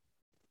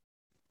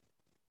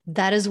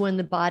 that is when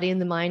the body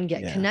and the mind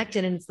get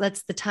connected. And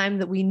that's the time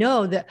that we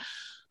know that,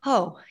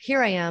 oh,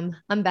 here I am,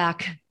 I'm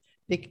back.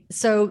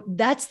 So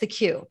that's the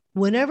cue.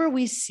 Whenever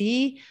we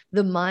see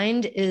the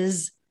mind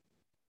is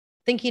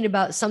thinking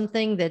about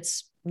something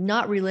that's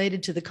not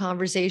related to the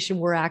conversation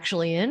we're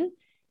actually in,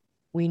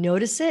 we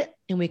notice it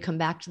and we come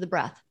back to the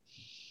breath.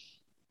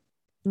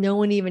 No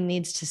one even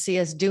needs to see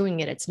us doing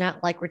it. It's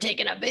not like we're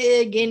taking a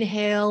big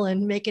inhale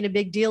and making a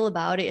big deal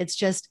about it. It's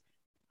just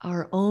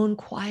our own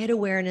quiet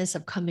awareness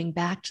of coming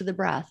back to the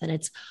breath. And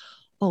it's,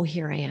 oh,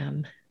 here I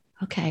am.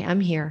 Okay,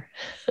 I'm here.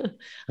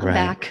 I'm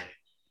back.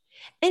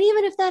 And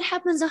even if that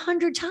happens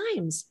 100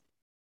 times,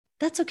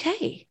 that's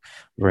okay.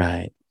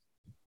 Right.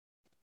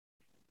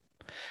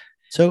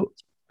 So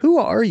who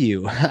are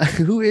you?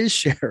 Who is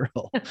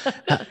Cheryl?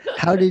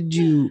 How did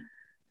you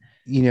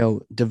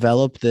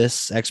develop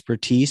this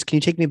expertise? Can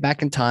you take me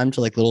back in time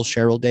to like little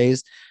Cheryl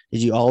days?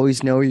 Did you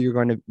always know were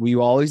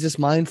you always this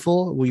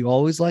mindful? Were you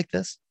always like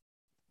this?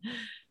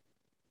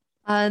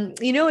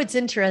 It's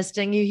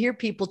interesting. You hear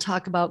people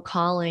talk about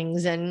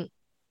callings, and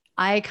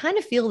I kind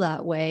of feel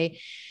that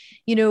way.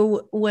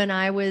 When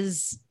I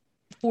was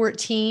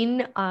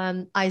 14,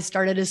 I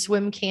started a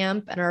swim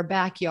camp in our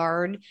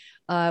backyard.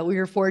 We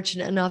were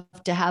fortunate enough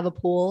to have a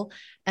pool.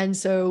 And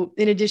so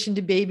in addition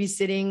to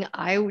babysitting,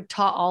 I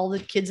taught all the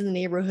kids in the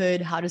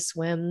neighborhood how to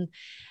swim.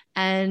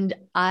 And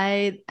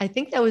I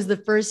think that was the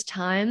first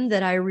time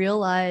that I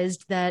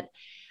realized that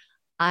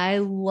I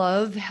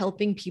love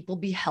helping people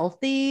be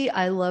healthy.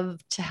 I love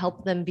to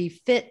help them be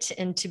fit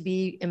and to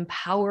be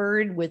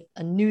empowered with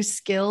a new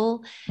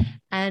skill.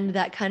 And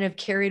that kind of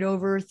carried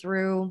over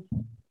through,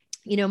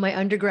 my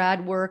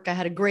undergrad work. I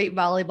had a great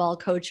volleyball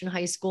coach in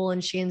high school,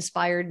 and she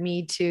inspired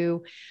me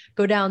to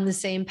go down the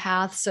same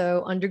path.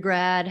 So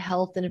undergrad,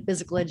 health and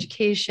physical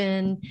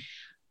education,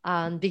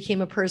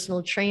 became a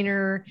personal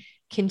trainer,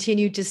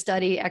 continued to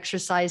study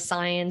exercise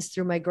science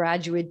through my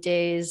graduate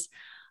days.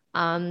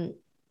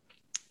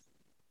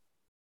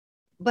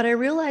 But I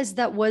realized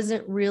that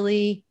wasn't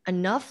really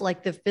enough.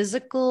 Like the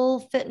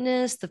physical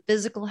fitness, the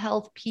physical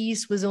health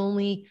piece was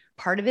only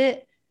part of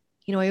it.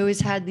 I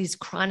always had these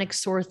chronic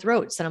sore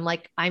throats, and I'm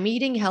like, I'm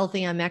eating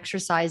healthy, I'm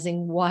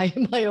exercising. Why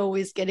am I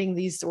always getting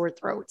these sore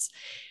throats?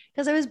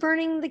 Because I was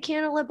burning the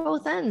candle at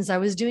both ends. I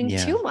was doing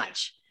too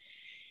much.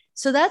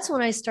 So that's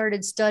when I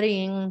started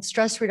studying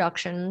stress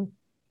reduction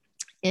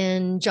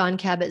in John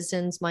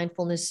Kabat-Zinn's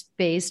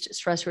mindfulness-based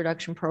stress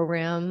reduction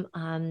program,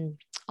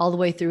 all the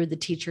way through the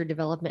teacher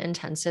development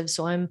intensive.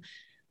 So I'm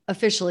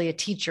officially a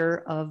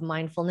teacher of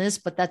mindfulness,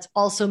 but that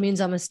also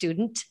means I'm a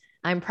student.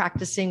 I'm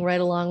practicing right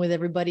along with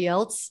everybody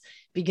else,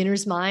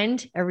 beginner's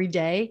mind every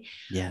day.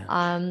 Yeah.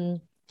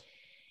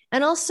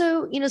 And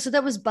also, so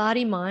that was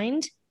body,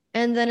 mind.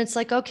 And then it's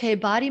like, okay,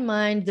 body,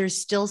 mind, there's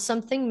still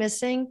something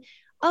missing.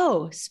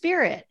 Oh,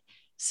 spirit.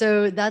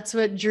 So that's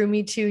what drew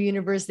me to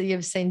University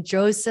of St.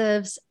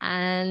 Joseph's.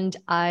 And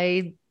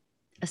I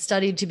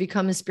studied to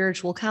become a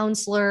spiritual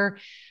counselor.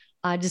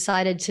 I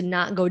decided to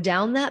not go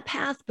down that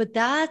path, but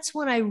that's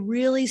when I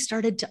really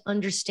started to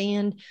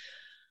understand,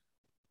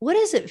 what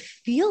does it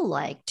feel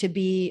like to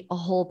be a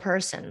whole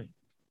person?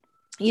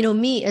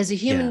 Me as a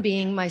human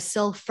being,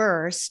 myself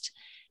first,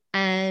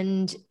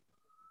 and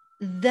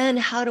then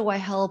how do I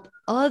help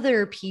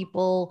other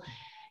people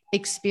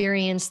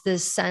experience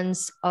this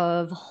sense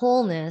of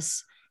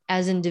wholeness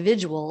as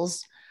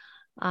individuals?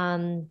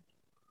 So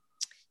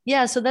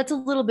that's a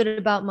little bit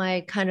about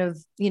my kind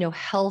of,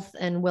 health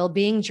and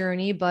well-being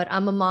journey, but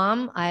I'm a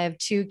mom. I have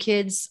 2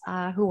 kids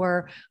who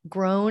are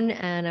grown,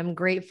 and I'm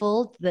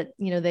grateful that,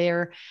 they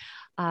are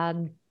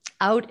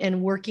out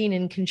and working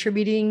and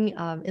contributing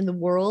in the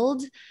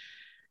world.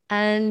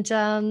 And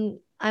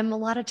I'm a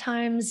lot of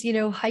times,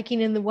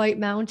 hiking in the White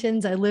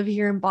Mountains. I live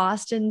here in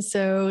Boston,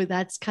 so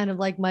that's kind of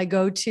like my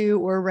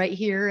go-to, or right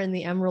here in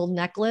the Emerald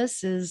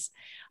Necklace is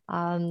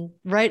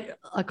right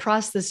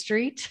across the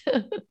street.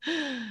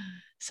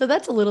 So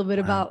that's a little bit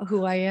about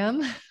who I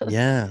am.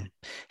 Yeah.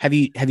 Have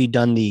you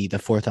done the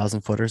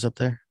 4,000 footers up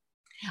there?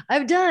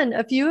 I've done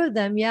a few of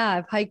them. Yeah.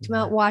 I've hiked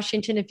Mount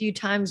Washington a few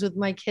times with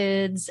my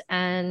kids,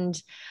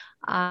 and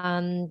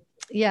Musalaki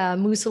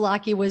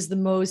was the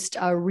most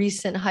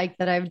recent hike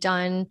that I've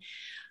done.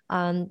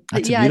 That's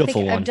a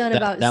beautiful one. I've done that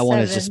about that 7. one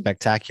is just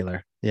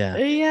spectacular. Yeah.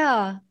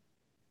 Yeah.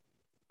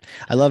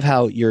 I love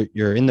how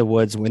you're in the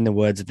woods, and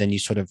then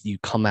you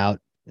come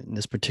out in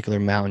this particular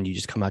mountain. You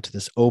just come out to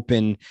this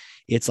open,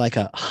 it's like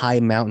a high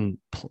mountain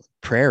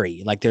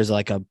prairie. Like there's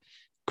like a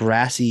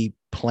grassy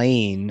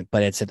plain,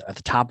 but it's at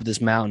the top of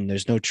this mountain.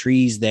 There's no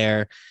trees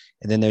there.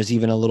 And then there's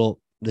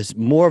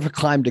more of a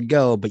climb to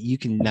go, but you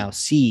can now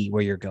see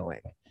where you're going,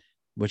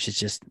 which is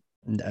just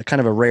kind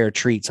of a rare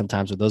treat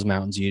sometimes with those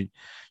mountains. You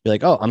you're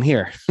like, oh, I'm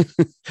here.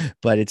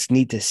 But it's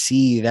neat to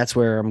see that's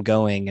where I'm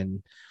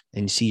going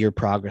and see your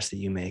progress that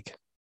you make.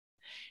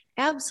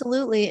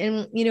 Absolutely.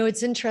 And,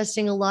 it's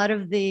interesting. A lot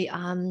of the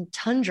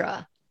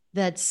tundra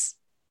that's,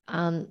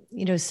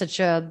 such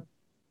a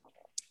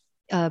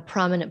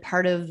prominent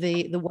part of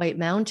the White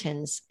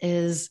Mountains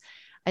is,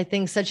 I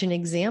think, such an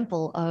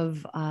example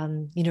of,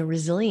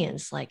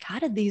 resilience. Like, how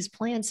did these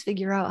plants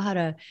figure out how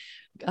to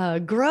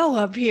grow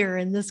up here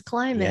in this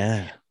climate?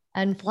 Yeah.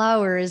 And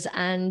flowers.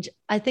 And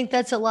I think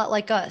that's a lot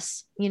like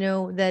us,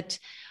 that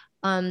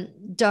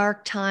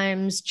dark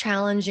times,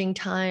 challenging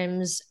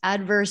times,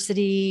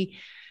 adversity,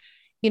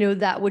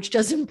 that which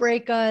doesn't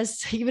break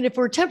us, even if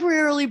we're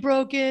temporarily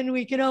broken,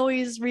 we can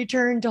always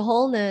return to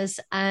wholeness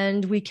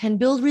and we can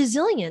build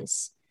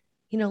resilience.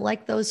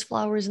 Like those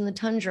flowers in the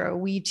tundra,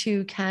 we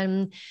too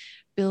can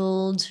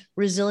build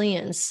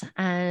resilience.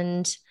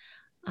 And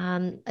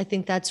I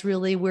think that's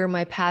really where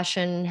my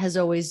passion has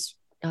always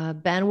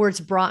been, where it's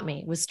brought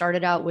me. Was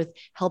started out with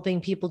helping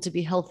people to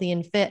be healthy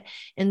and fit.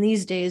 And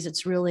these days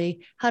it's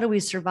really, how do we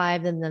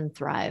survive and then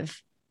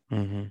thrive?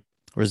 Mm-hmm.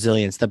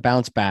 Resilience, the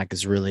bounce back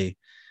is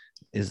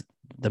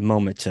the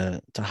moment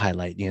to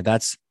highlight.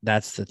 That's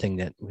the thing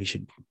that we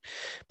should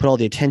put all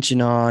the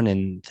attention on,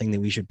 and thing that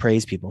we should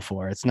praise people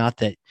for. It's not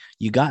that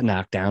you got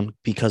knocked down,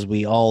 because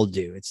we all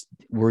do. It's,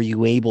 were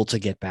you able to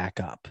get back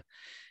up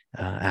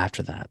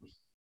after that?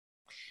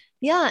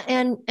 Yeah.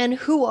 And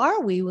who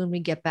are we when we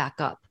get back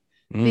up?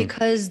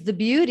 Because the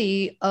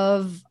beauty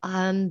of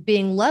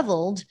being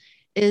leveled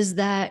is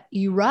that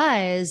you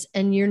rise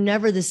and you're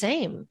never the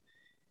same.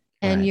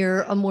 And Right.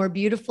 you're a more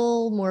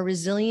beautiful, more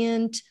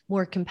resilient,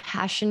 more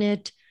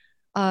compassionate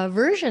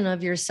version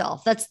of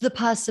yourself. That's the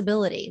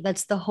possibility.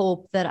 That's the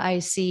hope that I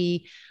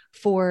see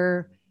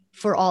for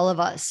all of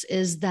us,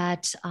 is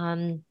that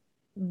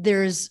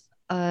there's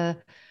a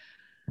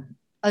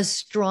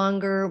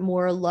stronger,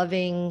 more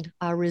loving,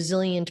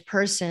 resilient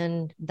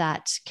person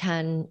that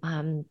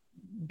can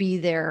be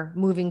there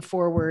moving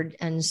forward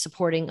and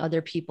supporting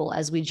other people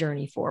as we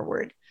journey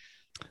forward.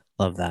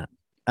 Love that.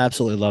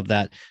 Absolutely love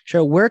that.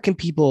 Cheryl, where can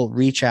people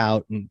reach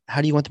out, and how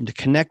do you want them to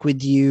connect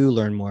with you,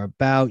 learn more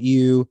about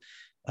you?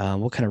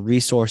 What kind of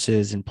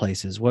resources and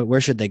places?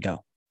 Where should they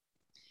go?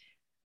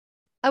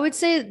 I would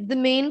say the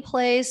main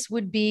place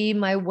would be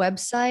my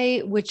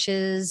website, which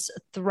is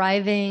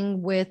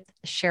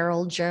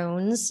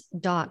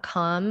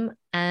thrivingwithcheryljones.com.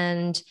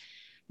 And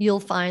you'll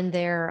find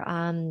there,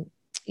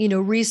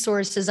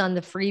 resources on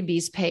the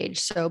freebies page.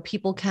 So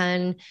people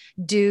can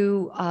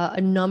do a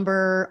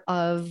number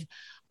of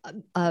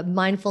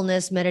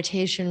mindfulness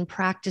meditation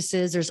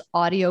practices. There's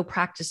audio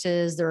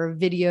practices, there are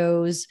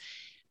videos.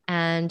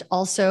 And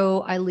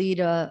also I lead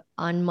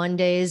on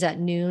Mondays at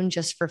noon,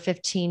 just for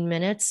 15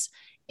 minutes,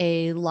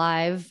 a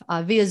live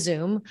via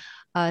Zoom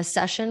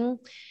session.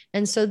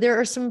 And so there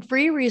are some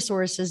free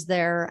resources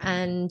there,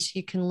 and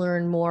you can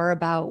learn more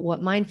about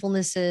what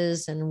mindfulness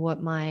is and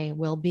what my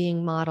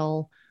well-being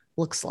model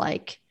looks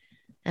like.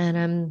 And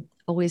I'm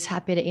always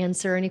happy to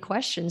answer any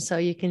questions. So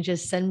you can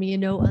just send me a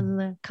note on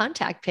the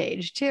contact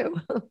page too.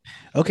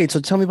 Okay. So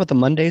tell me about the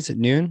Mondays at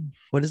noon.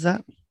 What is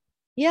that?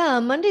 Yeah,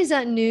 Mondays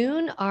at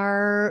noon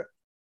are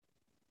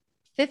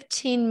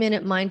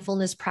 15-minute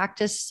mindfulness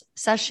practice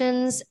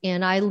sessions,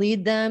 and I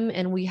lead them.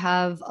 And we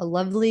have a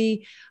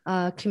lovely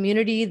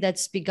community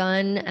that's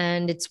begun,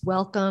 and it's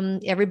welcome.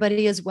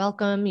 Everybody is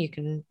welcome. You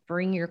can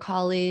bring your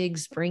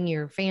colleagues, bring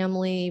your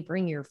family,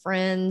 bring your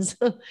friends.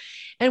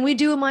 And we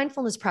do a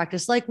mindfulness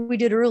practice like we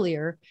did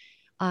earlier.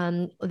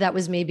 That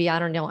was maybe, I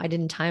don't know, I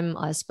didn't time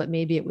us, but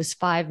maybe it was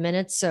 5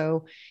 minutes.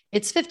 So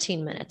it's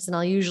 15 minutes. And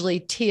I'll usually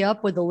tee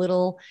up with a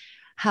little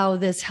how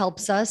this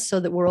helps us, so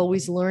that we're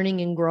always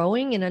learning and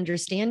growing and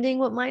understanding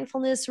what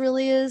mindfulness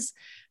really is,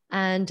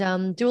 and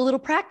do a little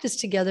practice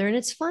together. And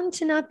it's fun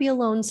to not be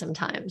alone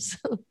sometimes.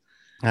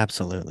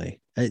 Absolutely.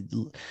 A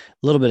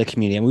little bit of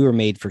community, and we were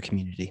made for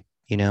community,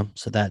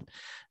 so that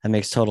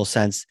makes total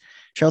sense.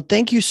 Cheryl,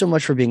 thank you so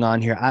much for being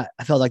on here. I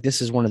felt like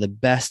this is one of the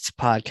best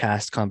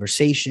podcast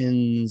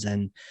conversations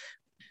and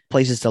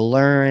places to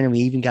learn. And we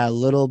even got a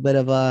little bit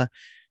of a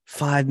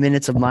 5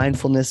 minutes of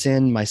mindfulness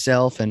in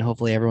myself, and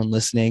hopefully everyone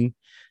listening.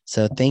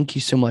 So thank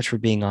you so much for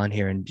being on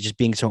here and just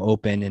being so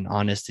open and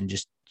honest and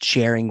just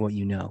sharing what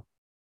you know.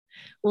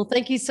 Well,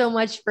 thank you so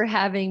much for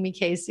having me,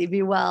 Casey.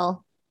 Be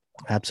well.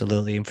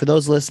 Absolutely. And for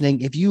those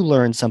listening, if you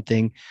learned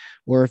something,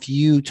 or if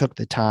you took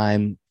the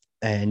time,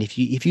 and if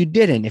you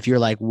didn't, if you're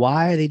like,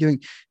 why are they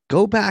doing,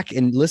 go back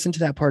and listen to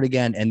that part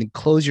again, and then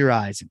close your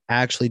eyes and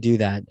actually do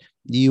that.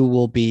 You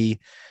will be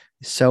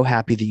so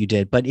happy that you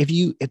did. But if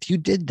you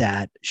did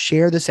that,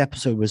 share this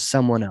episode with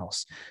someone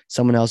else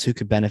who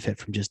could benefit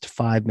from just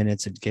 5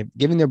 minutes of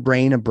giving their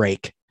brain a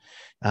break.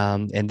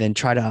 And then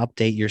try to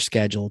update your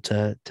schedule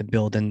to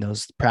build in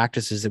those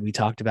practices that we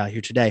talked about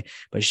here today.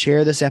 But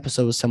share this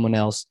episode with someone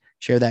else,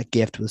 share that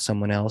gift with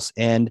someone else.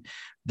 And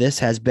this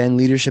has been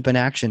Leadership in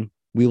Action.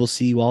 We will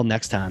see you all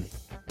next time.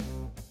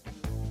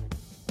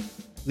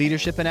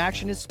 Leadership in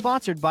Action is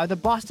sponsored by the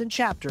Boston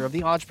chapter of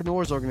the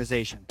Entrepreneurs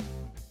Organization.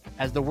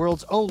 As the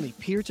world's only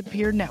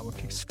peer-to-peer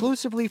network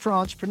exclusively for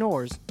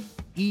entrepreneurs,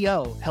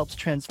 EO helps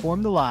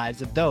transform the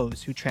lives of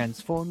those who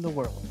transform the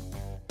world.